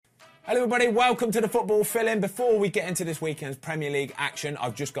Hello everybody, welcome to the Football Fill-In. Before we get into this weekend's Premier League action,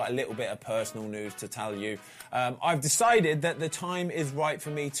 I've just got a little bit of personal news to tell you. I've decided that the time is right for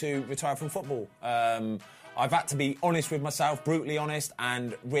me to retire from football. I've had to be honest with myself, brutally honest,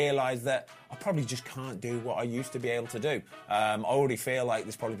 and realise that I probably just can't do what I used to be able to do. I already feel like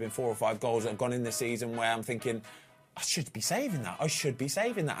there's probably been 4 or 5 goals that have gone in this season where I'm thinking, I should be saving that.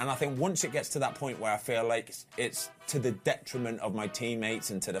 And I think once it gets to that point where I feel like it's to the detriment of my teammates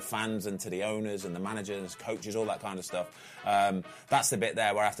and to the fans and to the owners and the managers, coaches, all that kind of stuff, that's the bit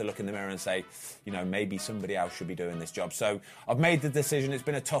there where I have to look in the mirror and say, you know, maybe somebody else should be doing this job. So I've made the decision. It's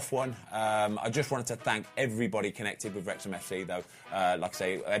been a tough one. I just wanted to thank everybody connected with Wrexham FC, though. Like I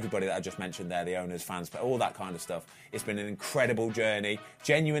say, everybody that I just mentioned there, the owners, fans, all that kind of stuff. It's been an incredible journey.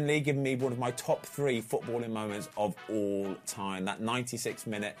 Genuinely given me one of my top 3 footballing moments of all time. That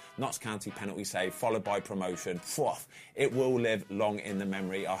 96-minute Notts County penalty save, followed by promotion. It will live long in the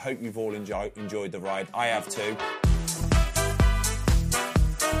memory. I hope you've all enjoyed the ride. I have too.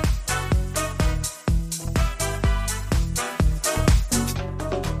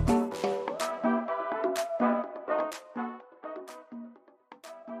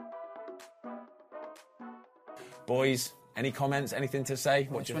 Boys, any comments, anything to say?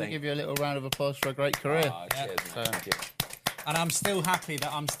 What do you think? I want to give you a little round of applause for a great career. Oh, cheers, mate. Thank you. And I'm still happy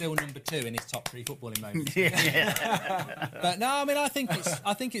that I'm still number 2 in his top 3 footballing moments. But no, I mean, I think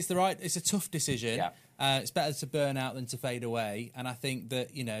it's the right. It's a tough decision. Yeah. It's better to burn out than to fade away. And I think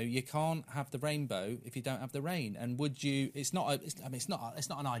that you can't have the rainbow if you don't have the rain. And would you? It's not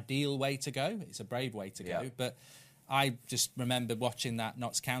an ideal way to go. It's a brave way to go. But I just remember watching that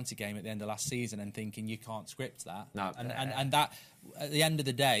Notts County game at the end of last season and thinking you can't script that. No. And that at the end of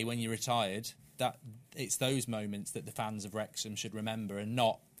the day, when you're retired, that it's those moments that the fans of Wrexham should remember, and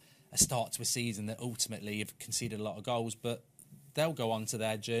not a start to a season that ultimately have conceded a lot of goals. But they'll go on to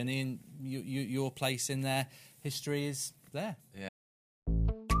their journey, and your place in their history is there. Yeah.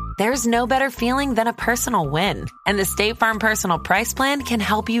 There's no better feeling than a personal win, and the State Farm Personal Price Plan can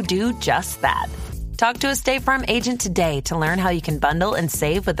help you do just that. Talk to a State Farm agent today to learn how you can bundle and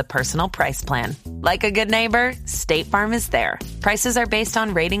save with the Personal Price Plan. Like a good neighbor, State Farm is there. Prices are based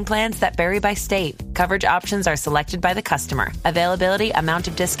on rating plans that vary by state. Coverage options are selected by the customer. Availability, amount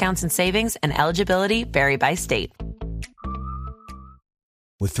of discounts and savings, and eligibility vary by state.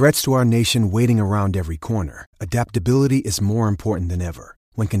 With threats to our nation waiting around every corner, adaptability is more important than ever.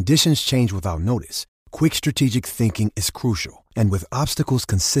 When conditions change without notice, quick strategic thinking is crucial. And with obstacles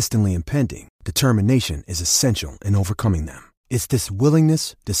consistently impending, determination is essential in overcoming them. It's this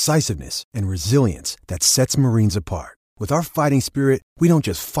willingness, decisiveness, and resilience that sets Marines apart. With our fighting spirit, we don't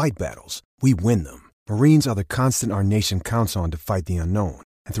just fight battles, we win them. Marines are the constant our nation counts on to fight the unknown.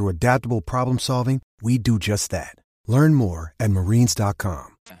 And through adaptable problem solving, we do just that. Learn more at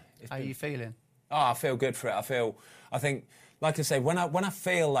marines.com. How are you feeling? Oh, I feel good for it. I think, like I say, when I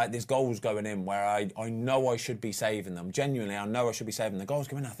feel like there's goals going in where I know I should be saving them, genuinely I know I should be saving the goals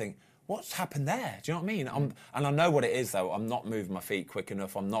going in, I think, what's happened there? Do you know what I mean? And I know what it is, though. I'm not moving my feet quick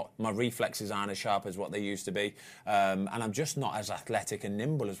enough. My reflexes aren't as sharp as what they used to be. And I'm just not as athletic and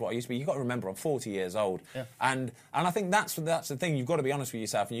nimble as what I used to be. You've got to remember, I'm 40 years old. Yeah. And I think that's the thing. You've got to be honest with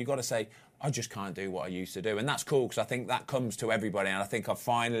yourself, and you've got to say, I just can't do what I used to do. And that's cool, because I think that comes to everybody. And I think I've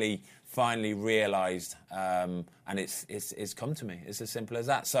finally realised, and it's come to me. It's as simple as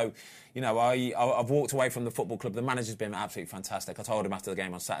that. So, I've walked away from the football club. The manager's been absolutely fantastic. I told him after the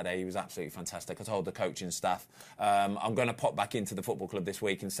game on Saturday he was absolutely fantastic. I told the coaching staff I'm going to pop back into the football club this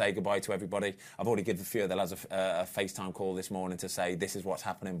week and say goodbye to everybody. I've already given a few of the lads a FaceTime call this morning to say this is what's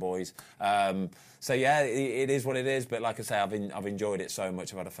happening, boys. So yeah, it is what it is. But like I say, I've enjoyed it so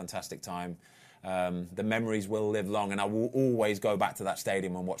much. I've had a fantastic time. The memories will live long, and I will always go back to that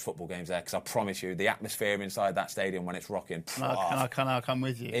stadium and watch football games there, because I promise you, the atmosphere inside that stadium when it's rocking. Can I come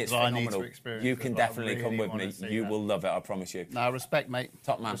with you? It's phenomenal. phenomenal. I need to experience you can definitely come with me. You will love it, I promise you. No, respect, mate.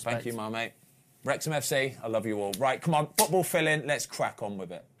 Top man, respect. Thank you, my mate. Wrexham FC, I love you all. Right, come on, football fill-in, let's crack on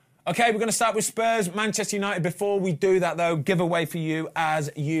with it. OK, we're going to start with Spurs, Manchester United. Before we do that, though, giveaway for you, as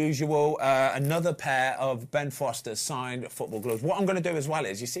usual, another pair of Ben Foster signed football gloves. What I'm going to do as well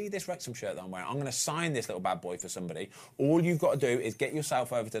is, you see this Wrexham shirt that I'm wearing? I'm going to sign this little bad boy for somebody. All you've got to do is get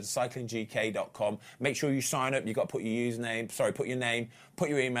yourself over to thecyclinggk.com. Make sure you sign up. You've got to put your put your name, put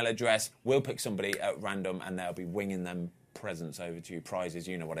your email address. We'll pick somebody at random, and they'll be winging them presents over to you, prizes,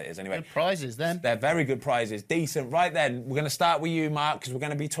 you know what it is. Anyway, good prizes then. They're very good prizes, decent. Right then, we're going to start with you, Mark, because we're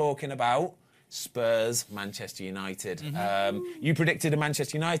going to be talking about Spurs, Manchester United. Mm-hmm. You predicted a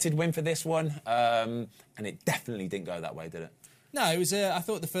Manchester United win for this one, and it definitely didn't go that way, did it? No, it was. I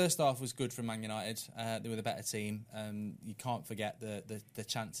thought the first half was good for Man United. They were the better team. You can't forget the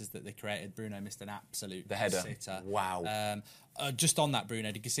chances that they created. Bruno missed an absolute sitter. Wow. Just on that,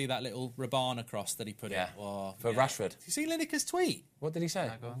 Bruno, did you see that little Rabana cross that he put in? Oh, for Rashford. Did you see Lineker's tweet? What did he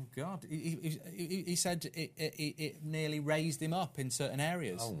say? Oh, God. He said it nearly raised him up in certain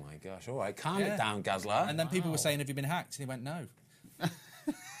areas. Oh, my gosh. All right, calm it down, Gazla. And then people were saying, have you been hacked? And he went, no. I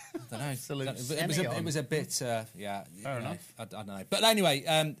don't know. It was a bit, Fair enough. I don't know. But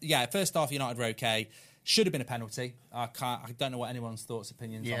anyway, first half United were okay. Should have been a penalty. I don't know what anyone's thoughts,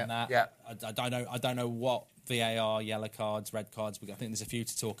 opinions on that. Yeah. I don't know what VAR, yellow cards, red cards. I think there's a few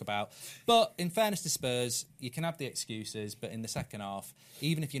to talk about. But in fairness to Spurs, you can have the excuses. But in the second half,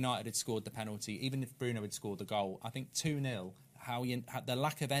 even if United had scored the penalty, even if Bruno had scored the goal, I think 2-0. The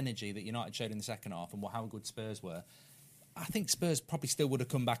lack of energy that United showed in the second half and how good Spurs were. I think Spurs probably still would have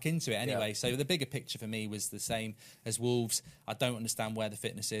come back into it anyway. Yeah. So the bigger picture for me was the same as Wolves. I don't understand where the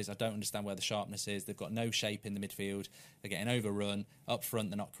fitness is. I don't understand where the sharpness is. They've got no shape in the midfield. They're getting overrun. Up front,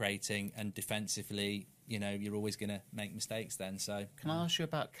 they're not creating. And defensively, you're always going to make mistakes then. So can I ask you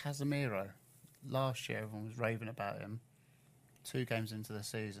about Casemiro? Last year, everyone was raving about him. 2 games into the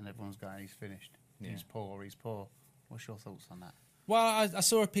season, everyone's going, he's finished. He's poor, he's poor. What's your thoughts on that? Well, I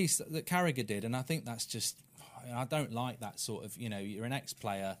saw a piece that Carragher did, and I think that's just... I don't like that sort of, you're an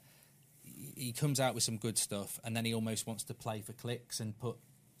ex-player, he comes out with some good stuff and then he almost wants to play for clicks and put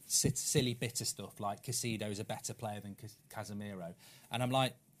silly bitter stuff like Caicedo's a better player than Casemiro. And I'm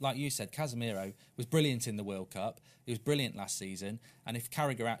like you said, Casemiro was brilliant in the World Cup, he was brilliant last season, and if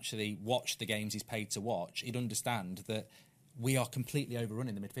Carragher actually watched the games he's paid to watch, he'd understand that we are completely overrun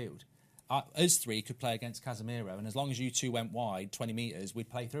in the midfield. Us 3 could play against Casemiro, and as long as you 2 went wide 20 metres, we'd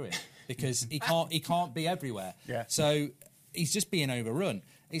play through him because he can't be everywhere. Yeah. So he's just being overrun.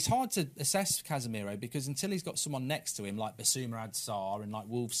 It's hard to assess Casemiro because until he's got someone next to him like Basuma had Sarr and like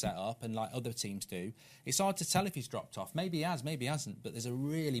Wolves set up and like other teams do, it's hard to tell if he's dropped off. Maybe he has, maybe he hasn't, but there's a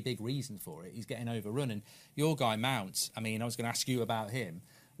really big reason for it. He's getting overrun. And your guy Mount, I mean, I was going to ask you about him.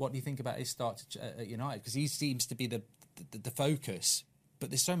 What do you think about his start at United? Because he seems to be the focus. But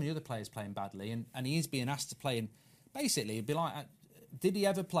there's so many other players playing badly, and he is being asked to play. And basically, it'd be like, did he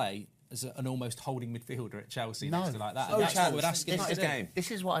ever play as an almost holding midfielder at Chelsea? No. Next to like that. And that's what we'd ask him to do. This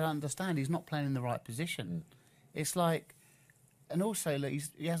is what I don't understand. He's not playing in the right position. It's like, and also look,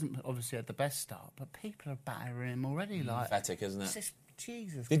 he hasn't obviously had the best start, but people are battering him already. Pathetic, isn't it?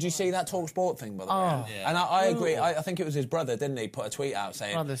 Jesus. Did you see that TalkSport thing, by the way? Yeah. And I agree. I think it was his brother, didn't he? Put a tweet out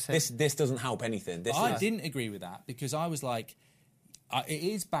saying this doesn't help anything. I didn't agree with that because I was like, it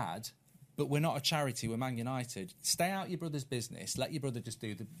is bad, but we're not a charity. We're Man United. Stay out your brother's business. Let your brother just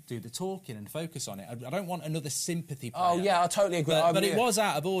do the talking and focus on it. I don't want another sympathy player. Oh yeah, I totally agree. But it was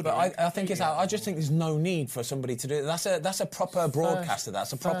out of order. But I think it's out. I just think there's no need for somebody to do it. That's a proper broadcaster.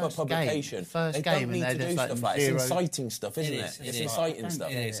 That's a proper publication. They don't need to do stuff like that. It's inciting stuff, isn't it? It's inciting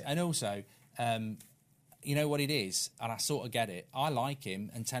stuff. It is, and also. You know what it is, and I sort of get it. I like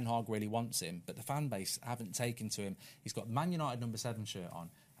him, and Ten Hag really wants him, but the fan base haven't taken to him. He's got Man United number 7 shirt on,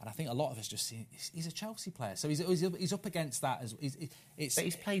 and I think a lot of us just see he's a Chelsea player, so he's up against that. But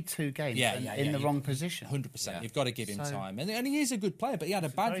he's played 2 games in the wrong position. 100%. You've got to give him time, and he is a good player, but he had a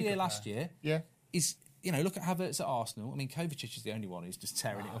bad year last year. Yeah. Look at Havertz at Arsenal. I mean, Kovacic is the only one who's just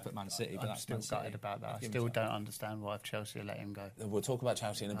tearing it up at Man City. But I'm still gutted about that. I still don't understand why Chelsea let him go. We'll talk about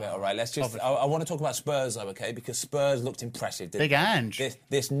Chelsea in a bit, all right? Let's just. I want to talk about Spurs, though, okay? Because Spurs looked impressive. Big Ange.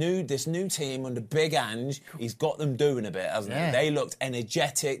 This new team under Big Ange, he's got them doing a bit, hasn't he? They looked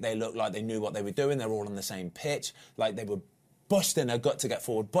energetic. They looked like they knew what they were doing. They're all on the same pitch. Like they were busting a gut to get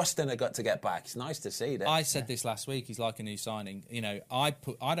forward, busting a gut to get back. It's nice to see that. I said this last week. He's like a new signing. I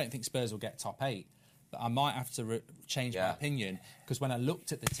don't think Spurs will get top 8. But I might have to change my opinion because when I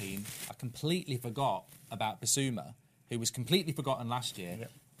looked at the team, I completely forgot about Basuma, who was completely forgotten last year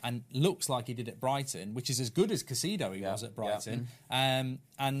and looks like he did at Brighton, which is as good as Caicedo he was at Brighton.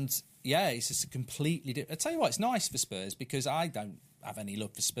 It's just a completely different... I tell you what, it's nice for Spurs because I don't have any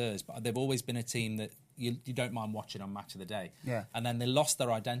love for Spurs, but they've always been a team that you don't mind watching on Match of the Day. Yeah. And then they lost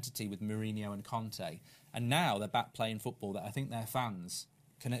their identity with Mourinho and Conte, and now they're back playing football that I think their fans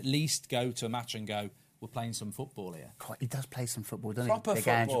can at least go to a match and go, we're playing some football here. He does play some football, doesn't Proper he?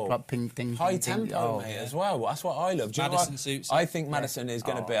 football. High tempo, mate, as well. That's what I love. Madison suits I think Madison is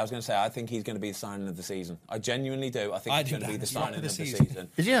going to be... I was going to say, I think he's going to be the signing of the season. I genuinely do. I think he's going to be the signing of the season.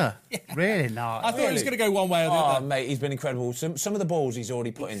 Did you? Really? No. I thought he was going to go one way or the other. Oh, mate, he's been incredible. Some of the balls he's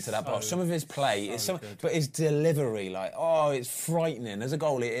already put into that box. Some of his play, but his delivery, it's frightening. As a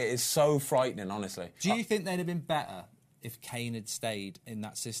goalie, it is so frightening, honestly. Do you think they'd have been better if Kane had stayed in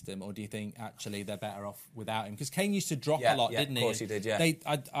that system, or do you think actually they're better off without him? Because Kane used to drop a lot, didn't he? Of course he did, yeah.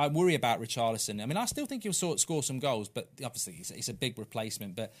 I worry about Richarlison. I mean, I still think he'll score some goals, but obviously he's a big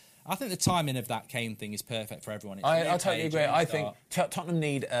replacement. But I think the timing of that Kane thing is perfect for everyone. I totally agree. I think Tottenham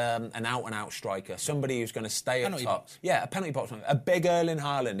need an out-and-out striker, somebody who's going to stay up top. Box. Yeah, a penalty box. A big Erling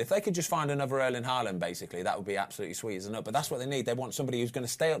Haaland. If they could just find another Erling Haaland, basically, that would be absolutely sweet as enough. But that's what they need. They want somebody who's going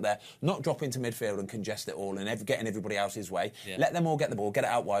to stay up there, not drop into midfield and congest it all and getting everybody else's way. Yeah. Let them all get the ball, get it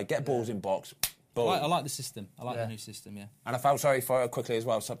out wide, get balls in box. I like the system. I like the new system, yeah. And I felt sorry for quickly as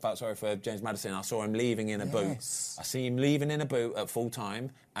well. I felt sorry for James Maddison. I saw him leaving in a boot. I see him leaving in a boot at full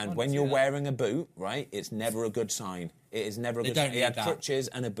time. And when you're wearing a boot, right, it's never a good sign. It is never a good sign. He had crutches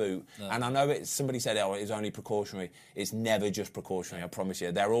and a boot. No. And I know somebody said, it was only precautionary. It's never just precautionary, I promise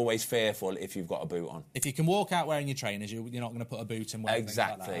you. They're always fearful if you've got a boot on. If you can walk out wearing your trainers, you're not going to put a boot in.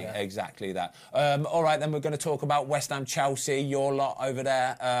 Exactly that. All right, then we're going to talk about West Ham Chelsea, your lot over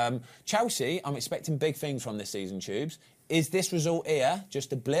there. Chelsea, I'm expecting big things from this season, Tubes. Is this result here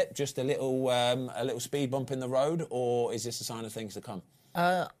just a blip, just a little speed bump in the road, or is this a sign of things to come?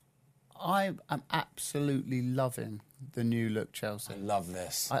 I am absolutely loving the new look Chelsea. I love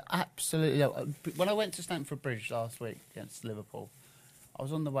this. I absolutely love it. When I went to Stamford Bridge last week against Liverpool, I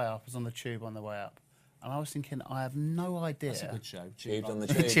was on the way up, I was on the tube on the way up, and I was thinking, I have no idea. That's a good show. Tubes on the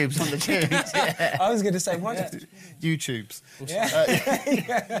tube. Tubes on the tubes, yeah. I was going to say, what? YouTubes.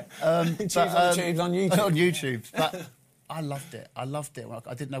 Yeah. Tubes on the tubes on YouTube. On YouTube. But I loved it. I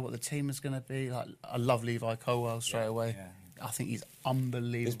didn't know what the team was going to be. Like, I love Levi Colwell straight away. Yeah. I think he's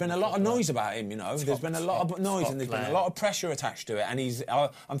unbelievable. There's been a lot of noise about him, you know. There's been a lot of noise and there's been a lot of pressure attached to it. And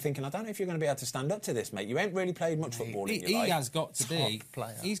I'm thinking, I don't know if you're going to be able to stand up to this, mate. You ain't really played much football in your life. He has got to be.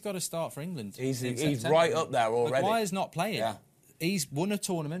 He's got to start for England. He's right up there already. Maguire's not playing. Yeah. He's won a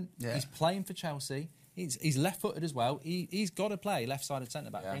tournament. Yeah. He's playing for Chelsea. He's left-footed as well. He's got to play left-sided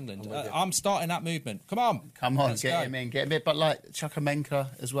centre-back for England. I'm starting that movement. Come on, get him in. But like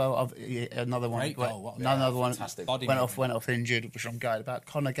Chukwuemeka as well. Another one. Great goal. Another one. Fantastic. Went off injured, which I'm gutted about.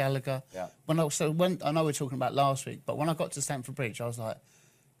 Conor Gallagher. Yeah. I know we were talking about last week, but when I got to Stamford Bridge, I was like,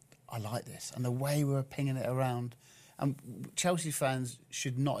 I like this, and the way we were pinging it around. And Chelsea fans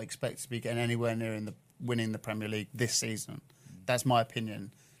should not expect to be getting anywhere near winning the Premier League this season. That's my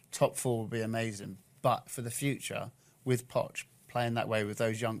opinion. Top 4 would be amazing. But for the future, with Poch playing that way with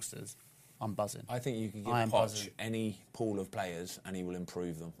those youngsters, I'm buzzing. I think you can give Poch any pool of players and he will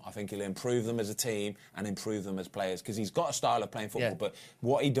improve them. I think he'll improve them as a team and improve them as players because he's got a style of playing football, but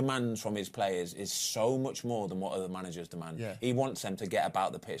what he demands from his players is so much more than what other managers demand. Yeah. He wants them to get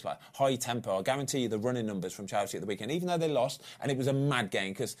about the pitch, like high tempo. I guarantee you the running numbers from Chelsea at the weekend, even though they lost, and it was a mad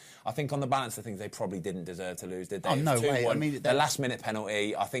game because I think on the balance of things they probably didn't deserve to lose, did they? Oh, no way. I mean, the last-minute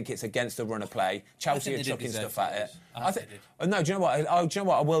penalty, I think it's against the run of play. Chelsea are chucking stuff at it. No, do you know what? Do you know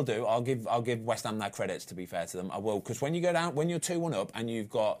what I will do? I'll give West Ham their credits, to be fair to them. I will, because when you go down, when you're 2-1 up and you've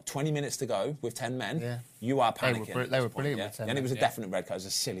got 20 minutes to go with 10 men, you are panicking. They were brilliant with 10 men. And it was a definite red card. It was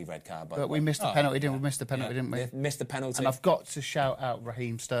a silly red card. But we missed the penalty, didn't we? We missed the penalty, didn't we? Missed the penalty. And I've got to shout out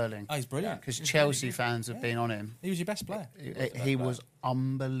Raheem Sterling. Oh, he's brilliant. Because Chelsea fans have been on him. He was your best player. He was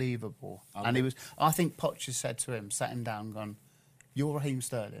unbelievable. And he was. I think Poch has said to him, sat him down, gone, "You're Raheem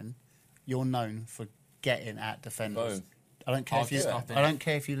Sterling. You're known for getting at defenders. Boom. I don't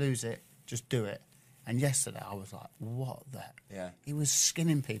care if you lose it. Just do it." And yesterday I was like, what the... Yeah. He was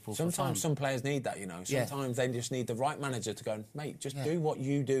skinning people. Sometimes some players need that, you know. Sometimes they just need the right manager to go, mate, just do what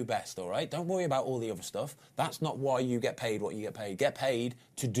you do best, all right? Don't worry about all the other stuff. That's not why you get paid what you get paid. Get paid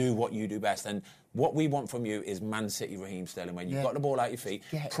to do what you do best. And what we want from you is Man City Raheem Sterling, where you've got the ball out your feet.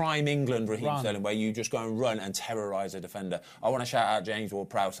 Prime England Raheem Sterling, where you just go and run and terrorise a defender. I want to shout out James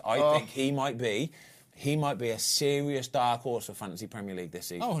Ward-Prowse. I think he might be a serious dark horse for Fantasy Premier League this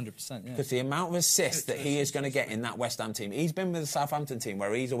season. Oh, 100%, yeah. Because the amount of assists that he is going to get in that West Ham team. He's been with the Southampton team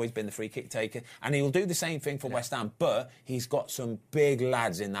where he's always been the free kick taker, and he'll do the same thing for West Ham, but he's got some big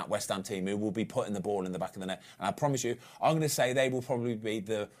lads in that West Ham team who will be putting the ball in the back of the net. And I promise you, I'm going to say they will probably be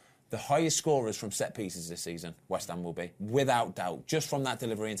the highest scorers from set pieces this season. West Ham will be, without doubt, just from that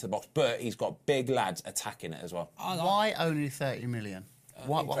delivery into the box. But he's got big lads attacking it as well. Why only 30 million?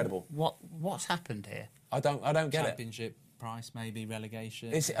 Incredible. What's happened here? I don't get Championship price, maybe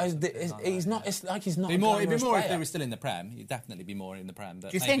relegation. He's not. It's like he's not. It'd be more if they were still in the Prem. He'd definitely be more in the Prem.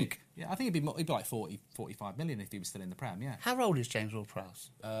 But do you think? Yeah, I think he'd be like 40, 45 million if he was still in the Prem. Yeah. How old is James Ward-Prowse?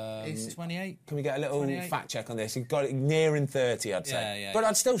 He's 28. Can we get a little fact check on this? He's got it nearing 30, I'd say. Yeah. But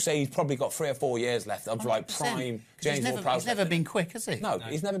I'd still say he's probably got 3 or 4 years left of like prime James Ward-Prowse. He's never been quick, has he? No,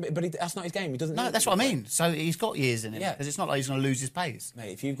 he's never been. But that's not his game. He doesn't. No, that's what I mean. So he's got years in him. Yeah. Because it's not like he's going to lose his pace.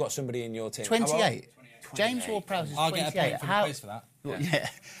 Mate, if you've got somebody in your team, 28. James Ward-Prowse is 28. I'll get a point for the quiz for that. Yeah.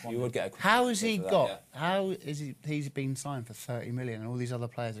 You would get a How has he for that, got? yeah. How is he's been signed for 30 million, and all these other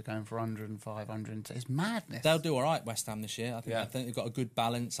players are going for 105, 110? It's madness. They'll do all right, West Ham, this year. I think they've got a good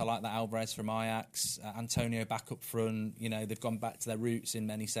balance. I like that Alvarez from Ajax, Antonio back up front. You know, they've gone back to their roots in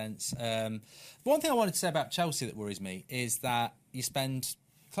many sense. One thing I wanted to say about Chelsea that worries me is that you spend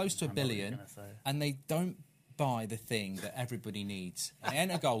close to £1 billion, and they don't buy the thing that everybody needs. It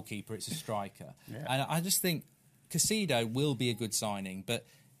ain't a goalkeeper; it's a striker. Yeah. And I just think Caicedo will be a good signing, but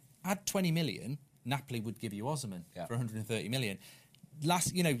add 20 million, Napoli would give you Osimhen for 130 million.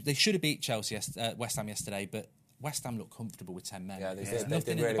 They should have beat Chelsea, West Ham yesterday, but West Ham look comfortable with 10 men. Yeah, they There's did. nothing They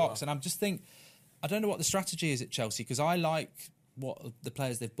did in the really box, well. and I don't know what the strategy is at Chelsea, because I like what the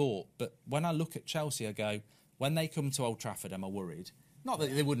players they've bought, but when I look at Chelsea, I go, when they come to Old Trafford, am I worried? Not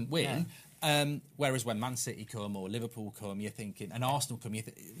that they wouldn't win. Whereas when Man City come or Liverpool come, you're thinking, and Arsenal come,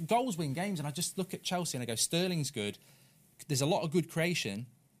 goals win games. And I just look at Chelsea and I go, Sterling's good. There's a lot of good creation,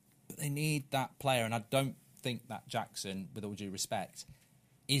 but they need that player. And I don't think that Jackson, with all due respect,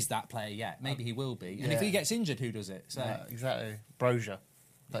 is that player yet. Maybe he will be. And if he gets injured, who does it? So exactly. Brozier.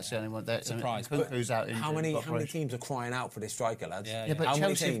 That's the only one. Surprise. Who's out injured, How many Brozier. teams are crying out for this striker, lads? Yeah, But How many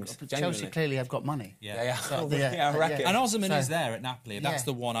Chelsea, teams? Chelsea Genuinely? clearly have got money. Yeah. Yeah, I reckon. yeah. And Osimhen So- is there at Napoli. That's Yeah.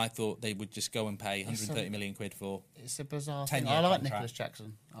 the one I thought they would just go and pay 130 million quid for. It's a bizarre 10-year thing. I like contract. Nicholas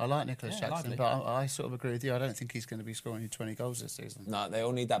Jackson. I like Nicholas Jackson, lively. but I sort of agree with you. I don't think he's going to be scoring you 20 goals this season. No, they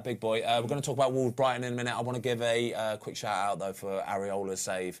all need that big boy. We're going to talk about Wolves Brighton in a minute. I want to give a quick shout out though for Areola's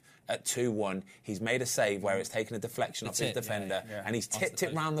save at 2-1. He's made a save where it's taken a deflection off his defender and he's tipped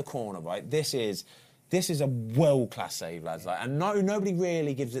it round the corner. Right, this is a world-class save, lads. Like, and nobody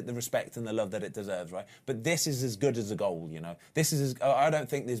really gives it the respect and the love that it deserves, right? But this is as good as a goal, you know. I don't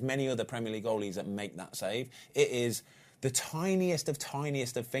think there's many other Premier League goalies that make that save. It is the tiniest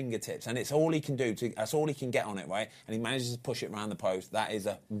of fingertips, and it's all he can do. That's all he can get on it, right? And he manages to push it around the post. That is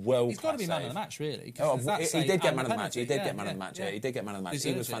a world-class He's got to be man save. of the match, really. Oh, He he did get man of the match. He did get man of the match. Yeah, he did get man of the match.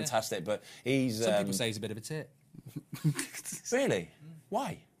 He was fantastic, but he's... Some people say he's a bit of a tit. Really?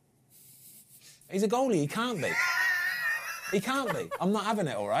 Why? He's a goalie. He can't be. He can't be. I'm not having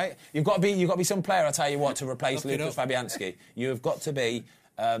it. All right. You've got to be some player. I tell you what, to replace Lucas Fabianski. You have got to be.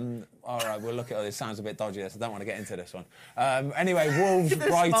 All right. We'll look at it. This sounds a bit dodgy. So I don't want to get into this one. Anyway, Wolves,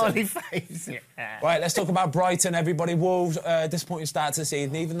 Brighton. Smiley face. Right. Let's talk about Brighton. Everybody. Wolves. Disappointing start to the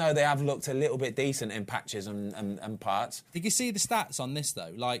season, even though they have looked a little bit decent in patches and parts. Did you see the stats on this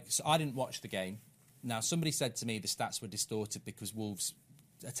though? Like, so I didn't watch the game. Now, somebody said to me the stats were distorted because Wolves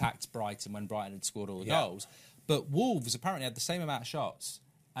attacked Brighton when Brighton had scored all the goals. But Wolves apparently had the same amount of shots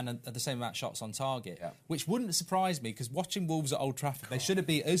and had the same amount of shots on target, which wouldn't surprise me because watching Wolves at Old Trafford, they should have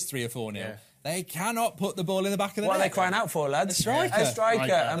beat us 3 or 4-0. Yeah. They cannot put the ball in the back of the net. What are they crying out for, lads? A striker. A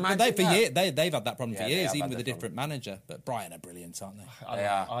striker. But they've had that problem for years, have even had with a that different manager. But Brighton are brilliant, aren't they?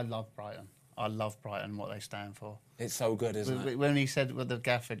 I love Brighton. I love Brighton, what they stand for. It's so good, isn't it? When he said, the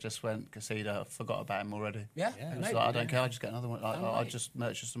gaffer just went, Caicedo, I forgot about him already. Yeah. It was like, I don't care, I'll just get another one. I'll just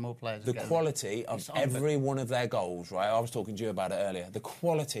nurture some more players. The quality of every one of their goals, right? I was talking to you about it earlier. The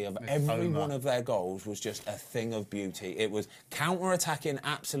quality of every one of their goals was just a thing of beauty. It was counter-attacking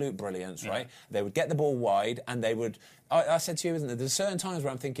absolute brilliance, right? They would get the ball wide and they would... I said to you, isn't there? There's certain times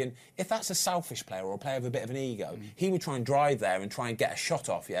where I'm thinking, if that's a selfish player or a player with a bit of an ego, he would try and drive there and try and get a shot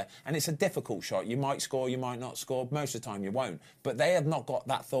off, yeah? And it's a difficult shot. You might score, you might not score. Most of the time you won't. But they have not got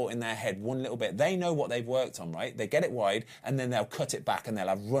that thought in their head one little bit. They know what they've worked on, right? They get it wide and then they'll cut it back and they'll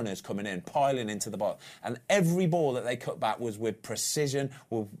have runners coming in, piling into the box. And every ball that they cut back was with precision,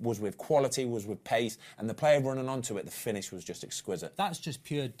 was with quality, was with pace. And the player running onto it, the finish was just exquisite. That's just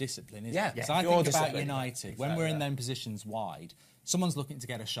pure discipline, isn't Yeah, it? yeah. So I Pure think about discipline. United, when we're in them positions wide, someone's looking to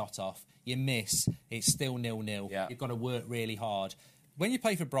get a shot off, you miss, it's still 0-0. Yeah. You've got to work really hard. When you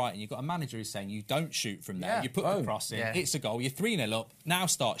play for Brighton, you've got a manager who's saying you don't shoot from there. Yeah, You put the cross in, it's a goal. You're 3-0 up. Now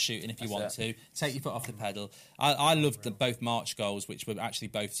start shooting if you want to. Take your foot off the pedal. I loved both March goals, which were actually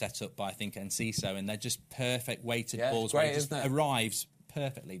both set up by, I think, Caicedo, and they're just perfect weighted balls great, where it just isn't it? arrives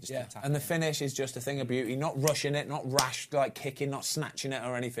perfectly. Just And the finish is just a thing of beauty. Not rushing it, not rash, like kicking, not snatching it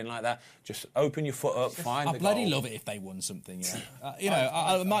or anything like that. Just open your foot up, find the I bloody goal. love it if they won something.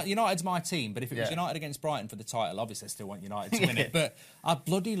 United's my team, but if it was United against Brighton for the title, obviously I still want United to win it. But I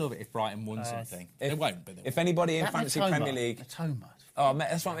bloody love it if Brighton won something. They won't. But If anybody in Fantasy Premier League... Oh, mate,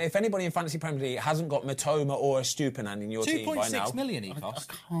 that's what I mean. If anybody in Fantasy Premier League hasn't got Matoma or a Stupinan in your team by now... 2.6 million he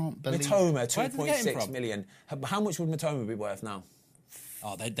cost. I can't believe Matoma, Where did they get him 2.6 from? million. How much would Matoma be worth now?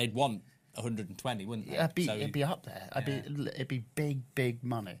 Oh, they'd want 120, wouldn't they? Yeah, So it'd be up there. It'd be big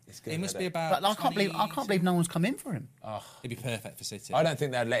money. He must be about. But I can't believe no one's come in for him. He'd be perfect for City. I don't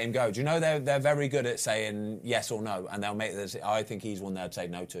think they'd let him go. Do you know they're very good at saying yes or no, and they'll make this. I think he's one they'd say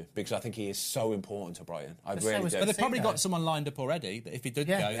no to because I think he is so important to Brighton. I really do. But they've probably got someone lined up already. That if he did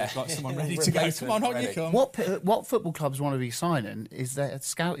go, they've got someone ready to go. Replacement Come on, ready. you come. What football clubs want to be signing is their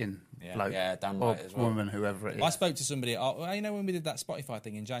scouting bloke, damn or right as well. woman, whoever it is. I spoke to somebody. When we did that Spotify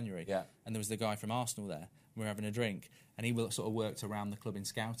thing in January, Yeah. and there was the guy from Arsenal there. We were having a drink, and he sort of worked around the club in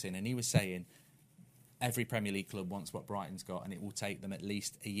scouting, and he was saying every Premier League club wants what Brighton's got, and it will take them at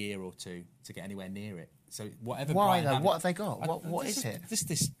least a year or two to get anywhere near it. So whatever. Why Brighton though? What have they got? What is it? Just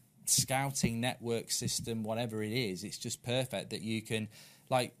this scouting network system, whatever it is. It's just perfect that you can,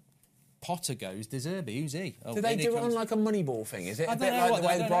 like. Potter goes, De Zerbi, who's he? Do they do it on like a Moneyball thing? Is it a bit like the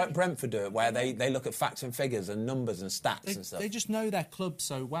way Brentford do it, where they look at facts and figures and numbers and stats and stuff? They just know their club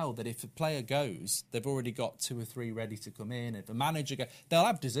so well that if a player goes, they've already got 2 or 3 ready to come in. If a manager goes, they'll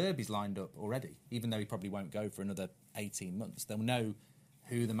have De Zerbi's lined up already, even though he probably won't go for another 18 months. They'll know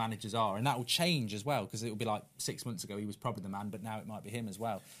who the managers are, and that will change as well because it will be like 6 months ago he was probably the man, but now it might be him as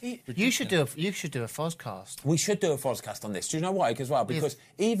well. You should do a Fozcast. We should do a Fozcast on this. Do you know why? As well, because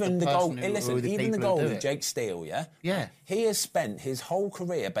even the goal. Even the goalie, Jake Steele, he has spent his whole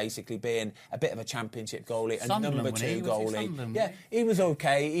career basically being a bit of a championship goalie, a number 2 goalie. Yeah, he was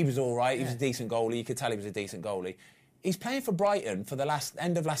okay. He was all right. He was a decent goalie. You could tell he was a decent goalie. He's playing for Brighton for the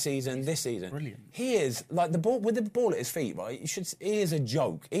end of last season, this season. Brilliant. He is like the ball with the ball at his feet, right? He is a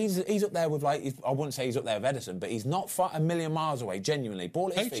joke. He's up there with I wouldn't say he's up there with Edison, but he's not a million miles away. Genuinely,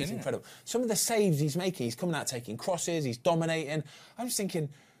 ball at his feet is incredible. Some of the saves he's making, he's coming out taking crosses, he's dominating. I'm just thinking,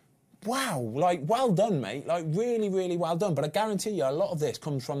 wow, like well done, mate. Like really, really well done. But I guarantee you, a lot of this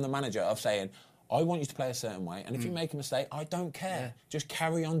comes from the manager of saying, I want you to play a certain way, and if you make a mistake, I don't care. Yeah. Just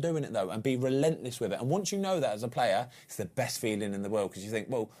carry on doing it, though, and be relentless with it. And once you know that as a player, it's the best feeling in the world, because you think,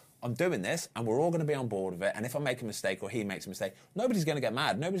 well, I'm doing this, and we're all going to be on board with it, and if I make a mistake or he makes a mistake, nobody's going to get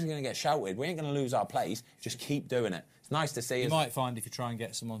mad, nobody's going to get shouted, we ain't going to lose our place, just keep doing it. It's nice to see. You might find if you try and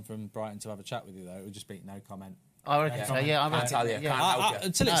get someone from Brighton to have a chat with you, though, it would just be no comment. I reckon so, yeah. Can't tell you, can't help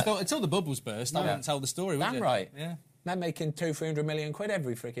you. Until the bubbles burst, I won't tell the story, would you? Damn right. Yeah. They're making 200-300 million quid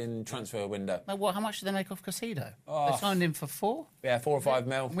every freaking transfer window. How much did they make off Caicedo? They signed him for 4? Yeah, 4 or 5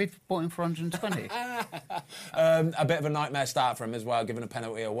 mil. We've bought him for 120. A bit of a nightmare start for him as well, giving a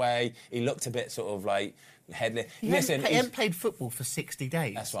penalty away. He looked a bit sort of like headless. He hasn't played football for 60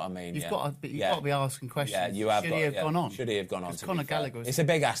 days. That's what I mean. You've got to be asking questions. Yeah, you have. Should he have gone on? Should he have gone on? Conor Gallagher. It's a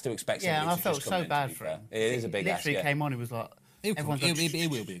big ask to expect. Yeah, and I felt so bad for him. It is a big ask. Literally came on. He was like. It will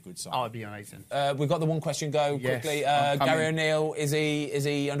be a good sign. Oh, it'd be amazing. We've got the one question go quickly. Gary O'Neill, is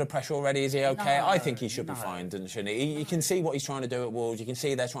he under pressure already? Is he okay? I think he should be fine, shouldn't he? You can see what he's trying to do at Wolves. You can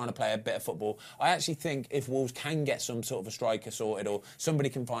see they're trying to play a bit of football. I actually think if Wolves can get some sort of a striker sorted or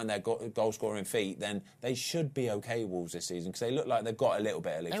somebody can find their goal-scoring feet, then they should be okay, Wolves, this season, because they look like they've got a little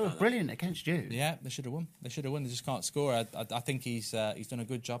bit at least. They were brilliant against you. Yeah, they should have won. They just can't score. I think he's done a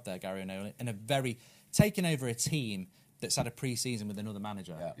good job there, Gary O'Neill, in taking over a team that's had a pre-season with another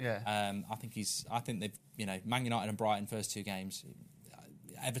manager. Yeah. I think they've, Man United and Brighton first 2 games.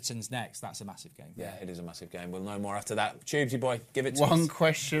 Everton's next. That's a massive game. Yeah, it is a massive game. We'll know more after that. Tubesy boy, give it to us. One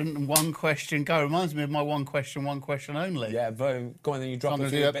question, go. Reminds me of my one question only. Yeah, boom. Go on, then you drop a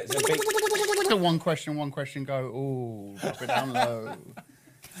few bits of beat. One question, go. Ooh, drop it down low.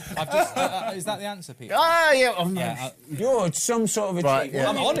 Is that the answer, Peter? Yeah. Oh, no. You're some sort of a cheat. Yeah.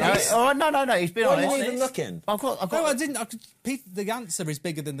 I'm honest. No. He's been honest. Why are you even looking? I didn't. The answer is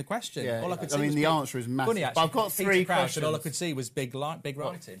bigger than the question. Yeah, all I could see the answer is massive. Funny, but I've got 3 questions. And all I could see was big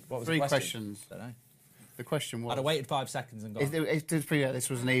writing. What was 3 the question? questions. I don't know. The question was... I'd have waited 5 seconds and gone. This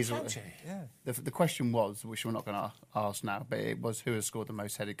was an easy one. Yeah. The question was, which we're not going to ask now, but it was who has scored the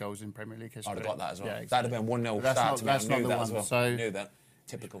most headed goals in Premier League history. I'd have got that as well. Yeah, exactly. That'd have been 1-0 That's start to me. That's not the one. As well. So I knew that.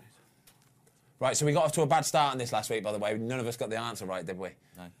 Typical. Right, so we got off to a bad start on this last week, by the way. None of us got the answer right, did we?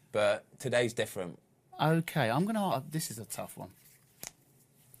 No. But today's different. OK, I'm going to... This is a tough one.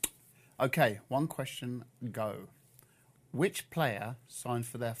 OK, one question, go. Which player signed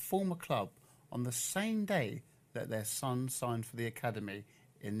for their former club on the same day that their son signed for the academy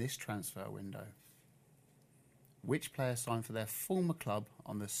in this transfer window? Which player signed for their former club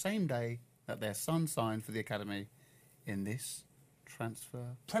on the same day that their son signed for the academy in this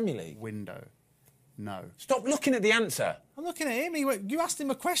transfer Premier League window? No. Stop looking at the answer. I'm looking at him. You asked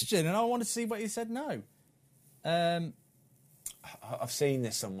him a question, and I wanted to see what he said. No. I've seen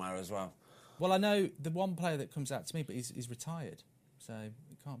this somewhere as well. Well, I know the one player that comes out to me, but he's retired, so it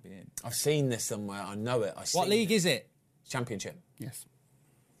can't be him. I've seen this somewhere. I know it. What league is it? Championship. Yes.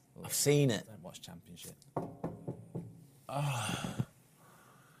 I've seen it. Don't watch Championship.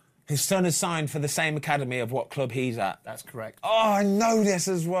 His son has signed for the same academy of what club he's at. That's correct. Oh, I know this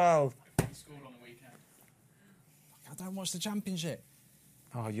as well. School on the weekend. I don't watch the Championship.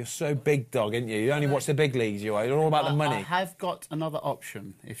 Oh, you're so big dog, aren't you? You only watch the big leagues, you are. You're all about the money. I have got another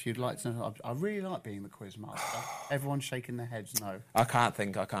option if you'd like to know. I really like being the quiz master. Everyone's shaking their heads no. I can't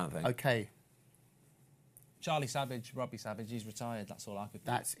think. Okay, Charlie Savage, Robbie Savage, he's retired. That's all I could think.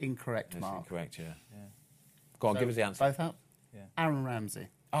 that's incorrect, That's Mark. correct, yeah. Go on, So, give us the answer. Both out? Yeah. Aaron Ramsey.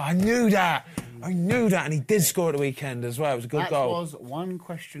 Oh, I knew that. And he did score at the weekend as well. It was a good That goal. was one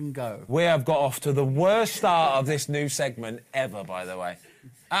question go. We have got off to the worst start of this new segment ever, by the way.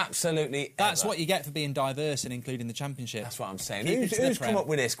 Absolutely That's ever. what you get for being diverse and including the Championship. That's what I'm saying. Keep it Who's to the come Prem. up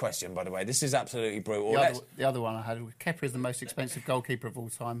with this question, by the way? This is absolutely brutal. The other one I had, Kepa is the most expensive goalkeeper of all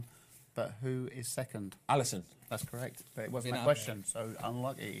time, but who is second? Allison. That's correct, but it wasn't Been a out question, so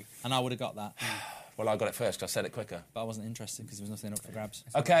unlucky. And I would have got that. Well, I got it first because I said it quicker. But I wasn't interested because there was nothing up for grabs.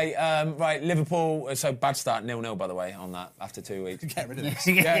 OK, right, Liverpool. So bad start, 0-0, by the way, on that after 2 weeks. Get rid of this.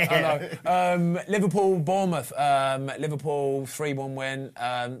 Yeah, I know. Liverpool, Bournemouth. Liverpool 3-1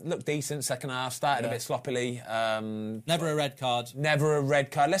 win. Looked decent second half. Started a bit sloppily. Never a red card. Never a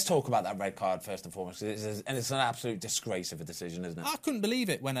red card. Let's talk about that red card first and foremost. It's an absolute disgrace of a decision, isn't it? I couldn't believe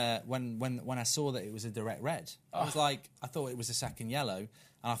it when I saw that it was a direct red. I was like, I thought it was a second yellow, and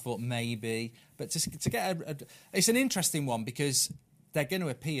I thought maybe. But to get it's an interesting one because they're going to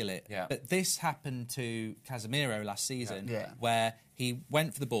appeal it. Yeah. But this happened to Casemiro last season, Yeah. where he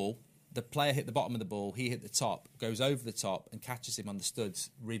went for the ball. The player hit the bottom of the ball, he hit the top, goes over the top and catches him on the studs,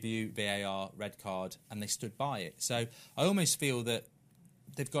 review, VAR, red card, and they stood by it. So I almost feel that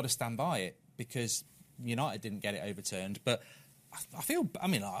they've got to stand by it because United didn't get it overturned. But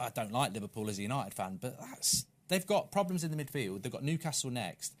I don't like Liverpool as a United fan, but they've got problems in the midfield. They've got Newcastle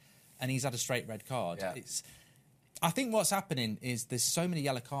next, and he's had a straight red card. Yeah. I think what's happening is there's so many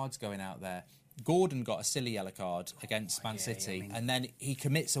yellow cards going out there. Gordon got a silly yellow card against Man City, and then he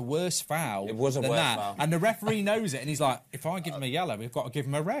commits a worse foul It was a than worse that. foul. And the referee knows it, and he's like, if I give him a yellow, we've got to give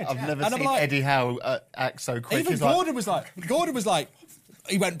him a red. I've never and I'm seen like, Eddie Howe act so quick. even He's Gordon was like,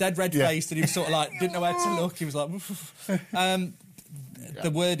 he went dead red-faced, and he was sort of like, didn't know where to look. He was like,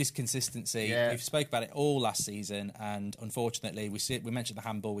 the word is consistency. Yeah. We've spoke about it all last season, and unfortunately, we mentioned the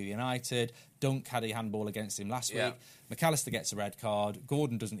handball with United. Dunk had a handball against him last week. McAllister gets a red card.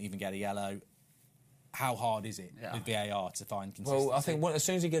 Gordon doesn't even get a yellow. How hard is it with VAR to find consistency? Well, I think as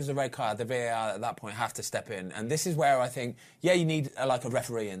soon as he gives the red card, the VAR at that point have to step in. And this is where I think, you need a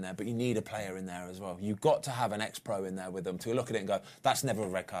referee in there, but you need a player in there as well. You've got to have an ex-pro in there with them to look at it and go, that's never a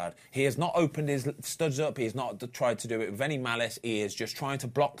red card. He has not opened his studs up. He has not tried to do it with any malice. He is just trying to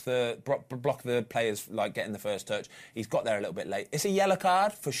block the players getting the first touch. He's got there a little bit late. It's a yellow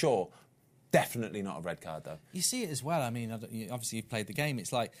card for sure. Definitely not a red card, though. You see it as well. I mean, obviously you've played the game.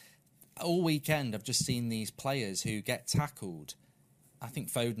 It's like all weekend I've just seen these players who get tackled. I think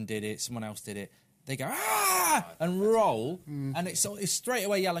Foden did it, someone else did it. They go, and roll, and it's straight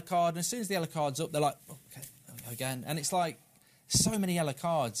away yellow card. And as soon as the yellow card's up, they're like, okay, again. And it's like so many yellow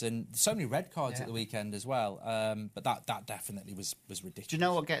cards and so many red cards at the weekend as well. But that definitely was ridiculous. Do you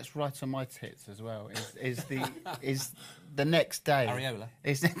know what gets right on my tits as well? Is the next day. Areola.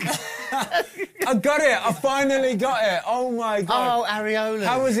 I got it. I finally got it. Oh, my God. Oh, Areola.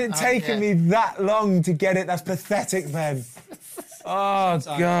 How has it taken me that long to get it? That's pathetic, Ben. Oh,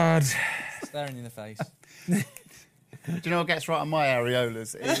 God. Staring in the face. Do you know what gets right on my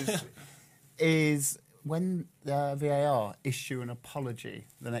areolas? Is when the VAR issue an apology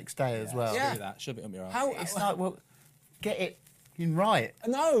the next day as well. Do that. Shove it up your arse. It's like, well, get it in right.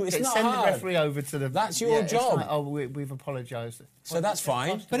 No, it's not Send hard. the referee over to the... That's your it's job. like, we've apologised. So that's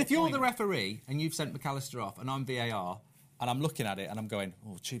fine. But if you're the referee and you've sent McAllister off and I'm VAR and I'm looking at it and I'm going,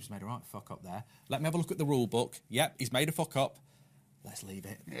 oh, Tube's made a right fuck up there. Let me have a look at the rule book. Yep, he's made a fuck up. Let's leave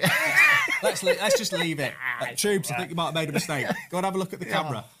it. let's just leave it. Tubes, I think you might have made a mistake. Go and have a look at the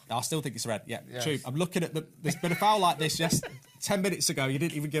camera. No, I still think it's red. Yeah, Yes. Tube, I'm looking at there's been a foul like this just 10 minutes ago. You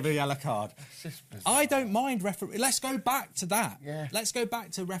didn't even give a yellow card. I don't mind referee. Let's go back to that. Yeah. Let's go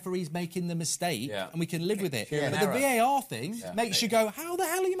back to referees making the mistake and we can live with it. Human But the error. VAR thing makes you go, how the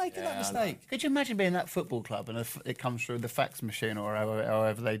hell are you making that mistake? Could you imagine being that football club and if it comes through the fax machine or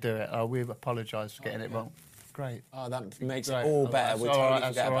however they do it? Oh, we've apologised for getting it wrong. Great. Oh, that makes Great. it all Oh, better. that's We all totally right,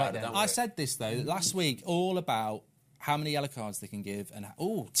 forget that's all about right it, then. don't we? I said this, though, last week, all about how many yellow cards they can give and,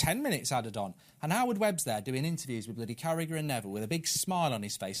 10 minutes added on. And Howard Webb's there doing interviews with bloody Carragher and Neville with a big smile on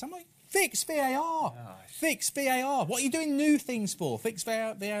his face. I'm like, Fix VAR. Fix VAR. What are you doing new things for? Fix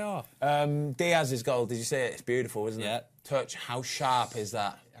VAR. Diaz's goal, did you see it? It's beautiful, isn't Yeah. it? Touch, how sharp is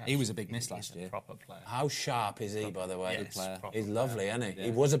that? He was a big miss last year. Proper player. How sharp is he, by the way? Yes, player. proper He's lovely, isn't he? Yeah.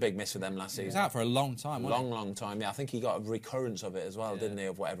 He was a big miss for them last He was season. out for a long time, wasn't he? Long time, yeah. I think he got a recurrence of it as well, didn't he?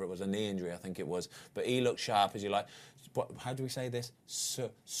 Of whatever it was, a knee injury, I think it was. But he looked sharp, as you like. How do we say this?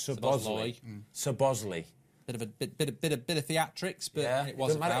 Szoboszlai. Szoboszlai. Bit of theatrics, but Yeah, it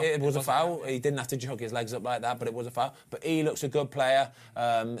was a foul. It was a foul. He didn't have to jog his legs up like that, but it was a foul. But he looks a good player.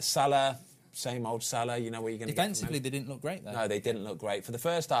 Salah, same old Salah. You know what you're going to get. Defensively, they didn't look great, though. No, they didn't look great. For the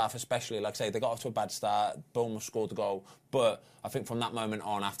first half especially, like I say, they got off to a bad start. Bournemouth scored the goal. But I think from that moment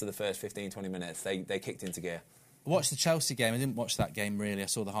on, after the first 15, 20 minutes, they kicked into gear. I watched the Chelsea game. I didn't watch that game, really. I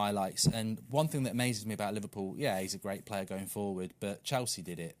saw the highlights. And one thing that amazes me about Liverpool, he's a great player going forward, but Chelsea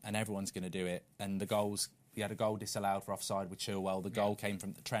did it, and everyone's going to do it. And the goals, he had a goal disallowed for offside with Chilwell. The goal came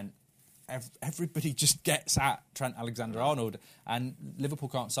from Trent. Everybody just gets at Trent Alexander-Arnold, and Liverpool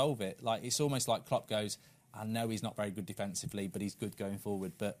can't solve it. Like, it's almost like Klopp goes, I know he's not very good defensively, but he's good going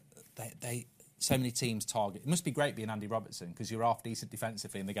forward. But they so many teams target. It must be great being Andy Robertson, because you're half decent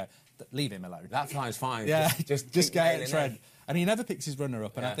defensively, and they go, leave him alone. That fline's fine. Yeah, just get nailing at Trent. it. And he never picks his runner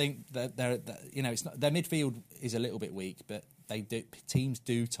up. And Yeah. I think that it's not, their midfield is a little bit weak, but teams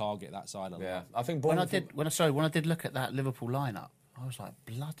do target that side a lot. Yeah, I think When I Bournemouth... did look at that Liverpool lineup, I was like,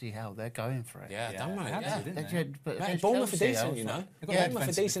 bloody hell, they're going for it. Yeah, damn right. They had to, Yeah. didn't They they? did, but Mate, against Bournemouth are Chelsea, I decent, was you like- know. They've got Bournemouth are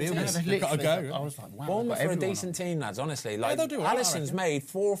defensive decent midfielders. teams. They've got to go. I was like, wow. Bournemouth they've are a got decent team, lads, honestly. Like, they'll do all right, I Alisson's reckon. made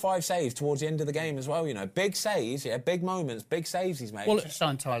 4 or 5 saves towards the end of the game as well, you know. Big saves, big moments, big saves he's made. Well, everyone.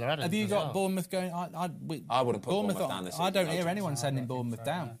 Signed Tyler Adams. Have you as got well. Bournemouth going? I wouldn't put Bournemouth down this I season, don't no hear chance. anyone sending Bournemouth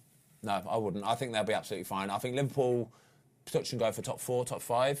down. No, I wouldn't. I think they'll be absolutely fine. I think Liverpool touch and go for top 4, top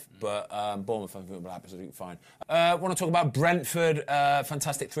 5, but Bournemouth I think will be absolutely fine. I want to talk about Brentford.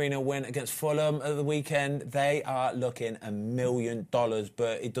 Fantastic 3-0 win against Fulham at the weekend. They are looking $1 million,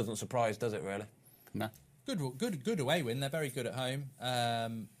 but it doesn't surprise, does it, really? No. Good away win. They're very good at home,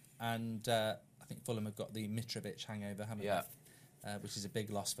 and I think Fulham have got the Mitrovic hangover, haven't they? Which is a big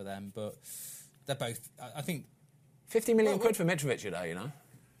loss for them. But they're both. I think 50 million quid for Mitrovic today, you know?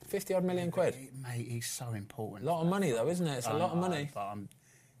 50 odd million quid. Mate, he's so important. A lot of money, though, isn't it? It's a lot of money.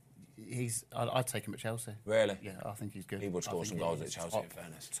 I'd take him at Chelsea. Really? Yeah, I think he's good. He would I score think some goals he's at Chelsea, top- in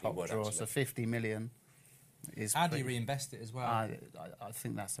fairness. He Top would, draw, actually. so 50 million is... how do you pretty- reinvest it as well? I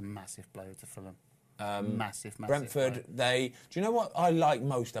think that's a massive blow to Fulham. Massive Brentford, blow. do you know what I like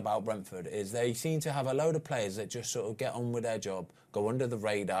most about Brentford is they seem to have a load of players that just sort of get on with their job, go under the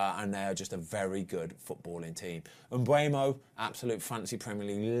radar, and they're just a very good footballing team. Mbeumo, absolute fantasy Premier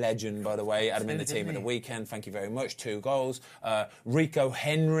League legend, by the way, had him in the team at the weekend. Thank you very much. 2 goals. Rico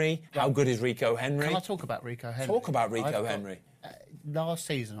Henry, how good is Rico Henry? Can I talk about Rico Henry? Talk about Rico Henry. Last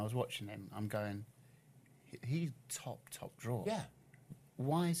season, I was watching him. I'm going, he's top draw. Yeah.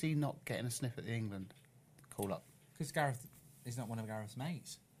 Why is he not getting a sniff at the England call-up? Because Gareth is not one of Gareth's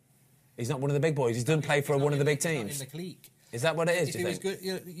mates. He's not one of the big boys. He doesn't play for one of the big He's not teams. in the clique. Is that what it is, If do he you was think?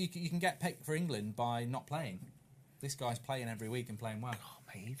 good, you can get picked for England by not playing. This guy's playing every week and playing well. Oh,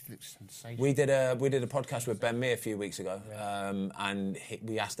 mate, he looks sensational. We did a podcast with Ben Mee a few weeks ago, and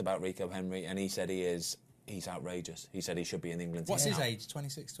we asked about Rico Henry, and he said he's outrageous. He said he should be in the England team. What's his age?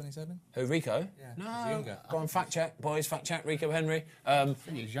 26, 27? Who, Rico? Yeah, No, he's younger. go on, fact check, boys, fact check, Rico Henry.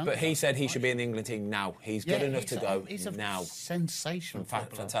 he's younger. But he said he should be in the England team now. He's good enough to go he's a now. sensational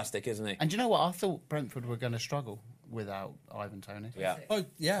footballer. Fantastic, isn't he? And do you know what? I thought Brentford were going to struggle without Ivan Toney. Yeah. Oh,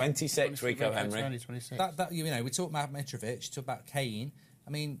 yeah. 26, Rico Henry. 26. That we talk about Mitrovic, talk about Kane. I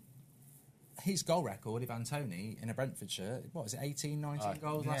mean, his goal record, Ivan Toney, in a Brentford shirt, what was it, 18, 19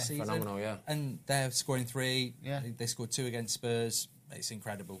 goals last season? phenomenal, yeah. And they're scoring 3. Yeah. They scored 2 against Spurs. It's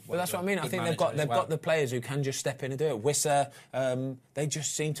incredible. Well, that's what I mean. I think they've got the players who can just step in and do it. Wissa, they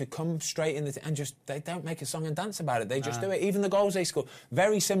just seem to come straight in and just they don't make a song and dance about it. They just do it. Even the goals they score,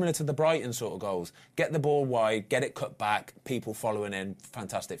 very similar to the Brighton sort of goals. Get the ball wide, get it cut back, people following in,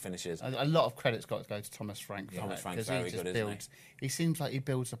 fantastic finishes. A lot of credit's got to go to Thomas Frank. Thomas Frank's 'cause very he just good, isn't builds, he seems like he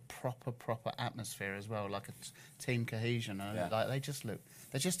builds a proper atmosphere as well, like a team cohesion. And like they're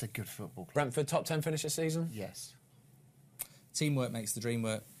just a good football club. Brentford top 10 finish this season. Yes. Teamwork makes the dream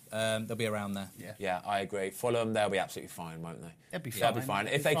work. They'll be around there. Yeah, I agree. Fulham, they'll be absolutely fine, won't they? They'll be They'll be fine. fine.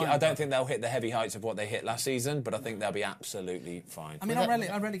 If they, I don't think they'll hit the heavy heights of what they hit last season, but I think they'll be absolutely fine. I mean,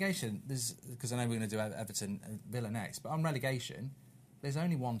 on relegation, because I know we're going to do Everton and Villa next, but on relegation, there's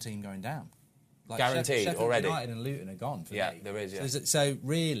only one team going down. Like Guaranteed Sheffield already. United and Luton are gone for Yeah, me. there is, yeah. So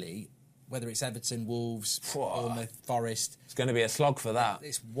really, whether it's Everton, Wolves, Bournemouth, Forest, It's going to be a slog for that.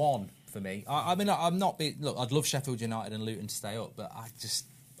 it's one for me. I mean, I'm not being... Look, I'd love Sheffield United and Luton to stay up, but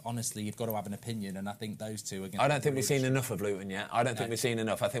honestly, you've got to have an opinion, and I think those two are going to... I don't think we've seen enough of Luton yet. I don't think we've seen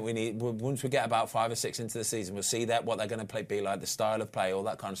enough. I think we need... Once we get about 5 or 6 into the season, we'll see what they're going to be like, the style of play, all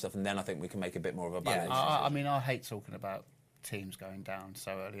that kind of stuff, and then I think we can make a bit more of a balance. I mean, I hate talking about teams going down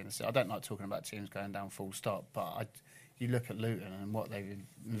so early in the season. I don't like talking about teams going down full stop, but you look at Luton and what they've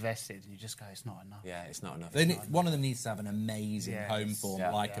invested, and you just go, it's not enough. Yeah, it's not enough. One of them needs to have an amazing home form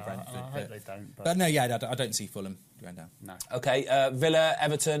like a Brentford. I hope they don't. But no, I don't see Fulham going down. No. OK, Villa,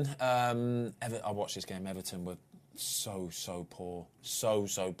 Everton. I watched this game. Everton were so poor. So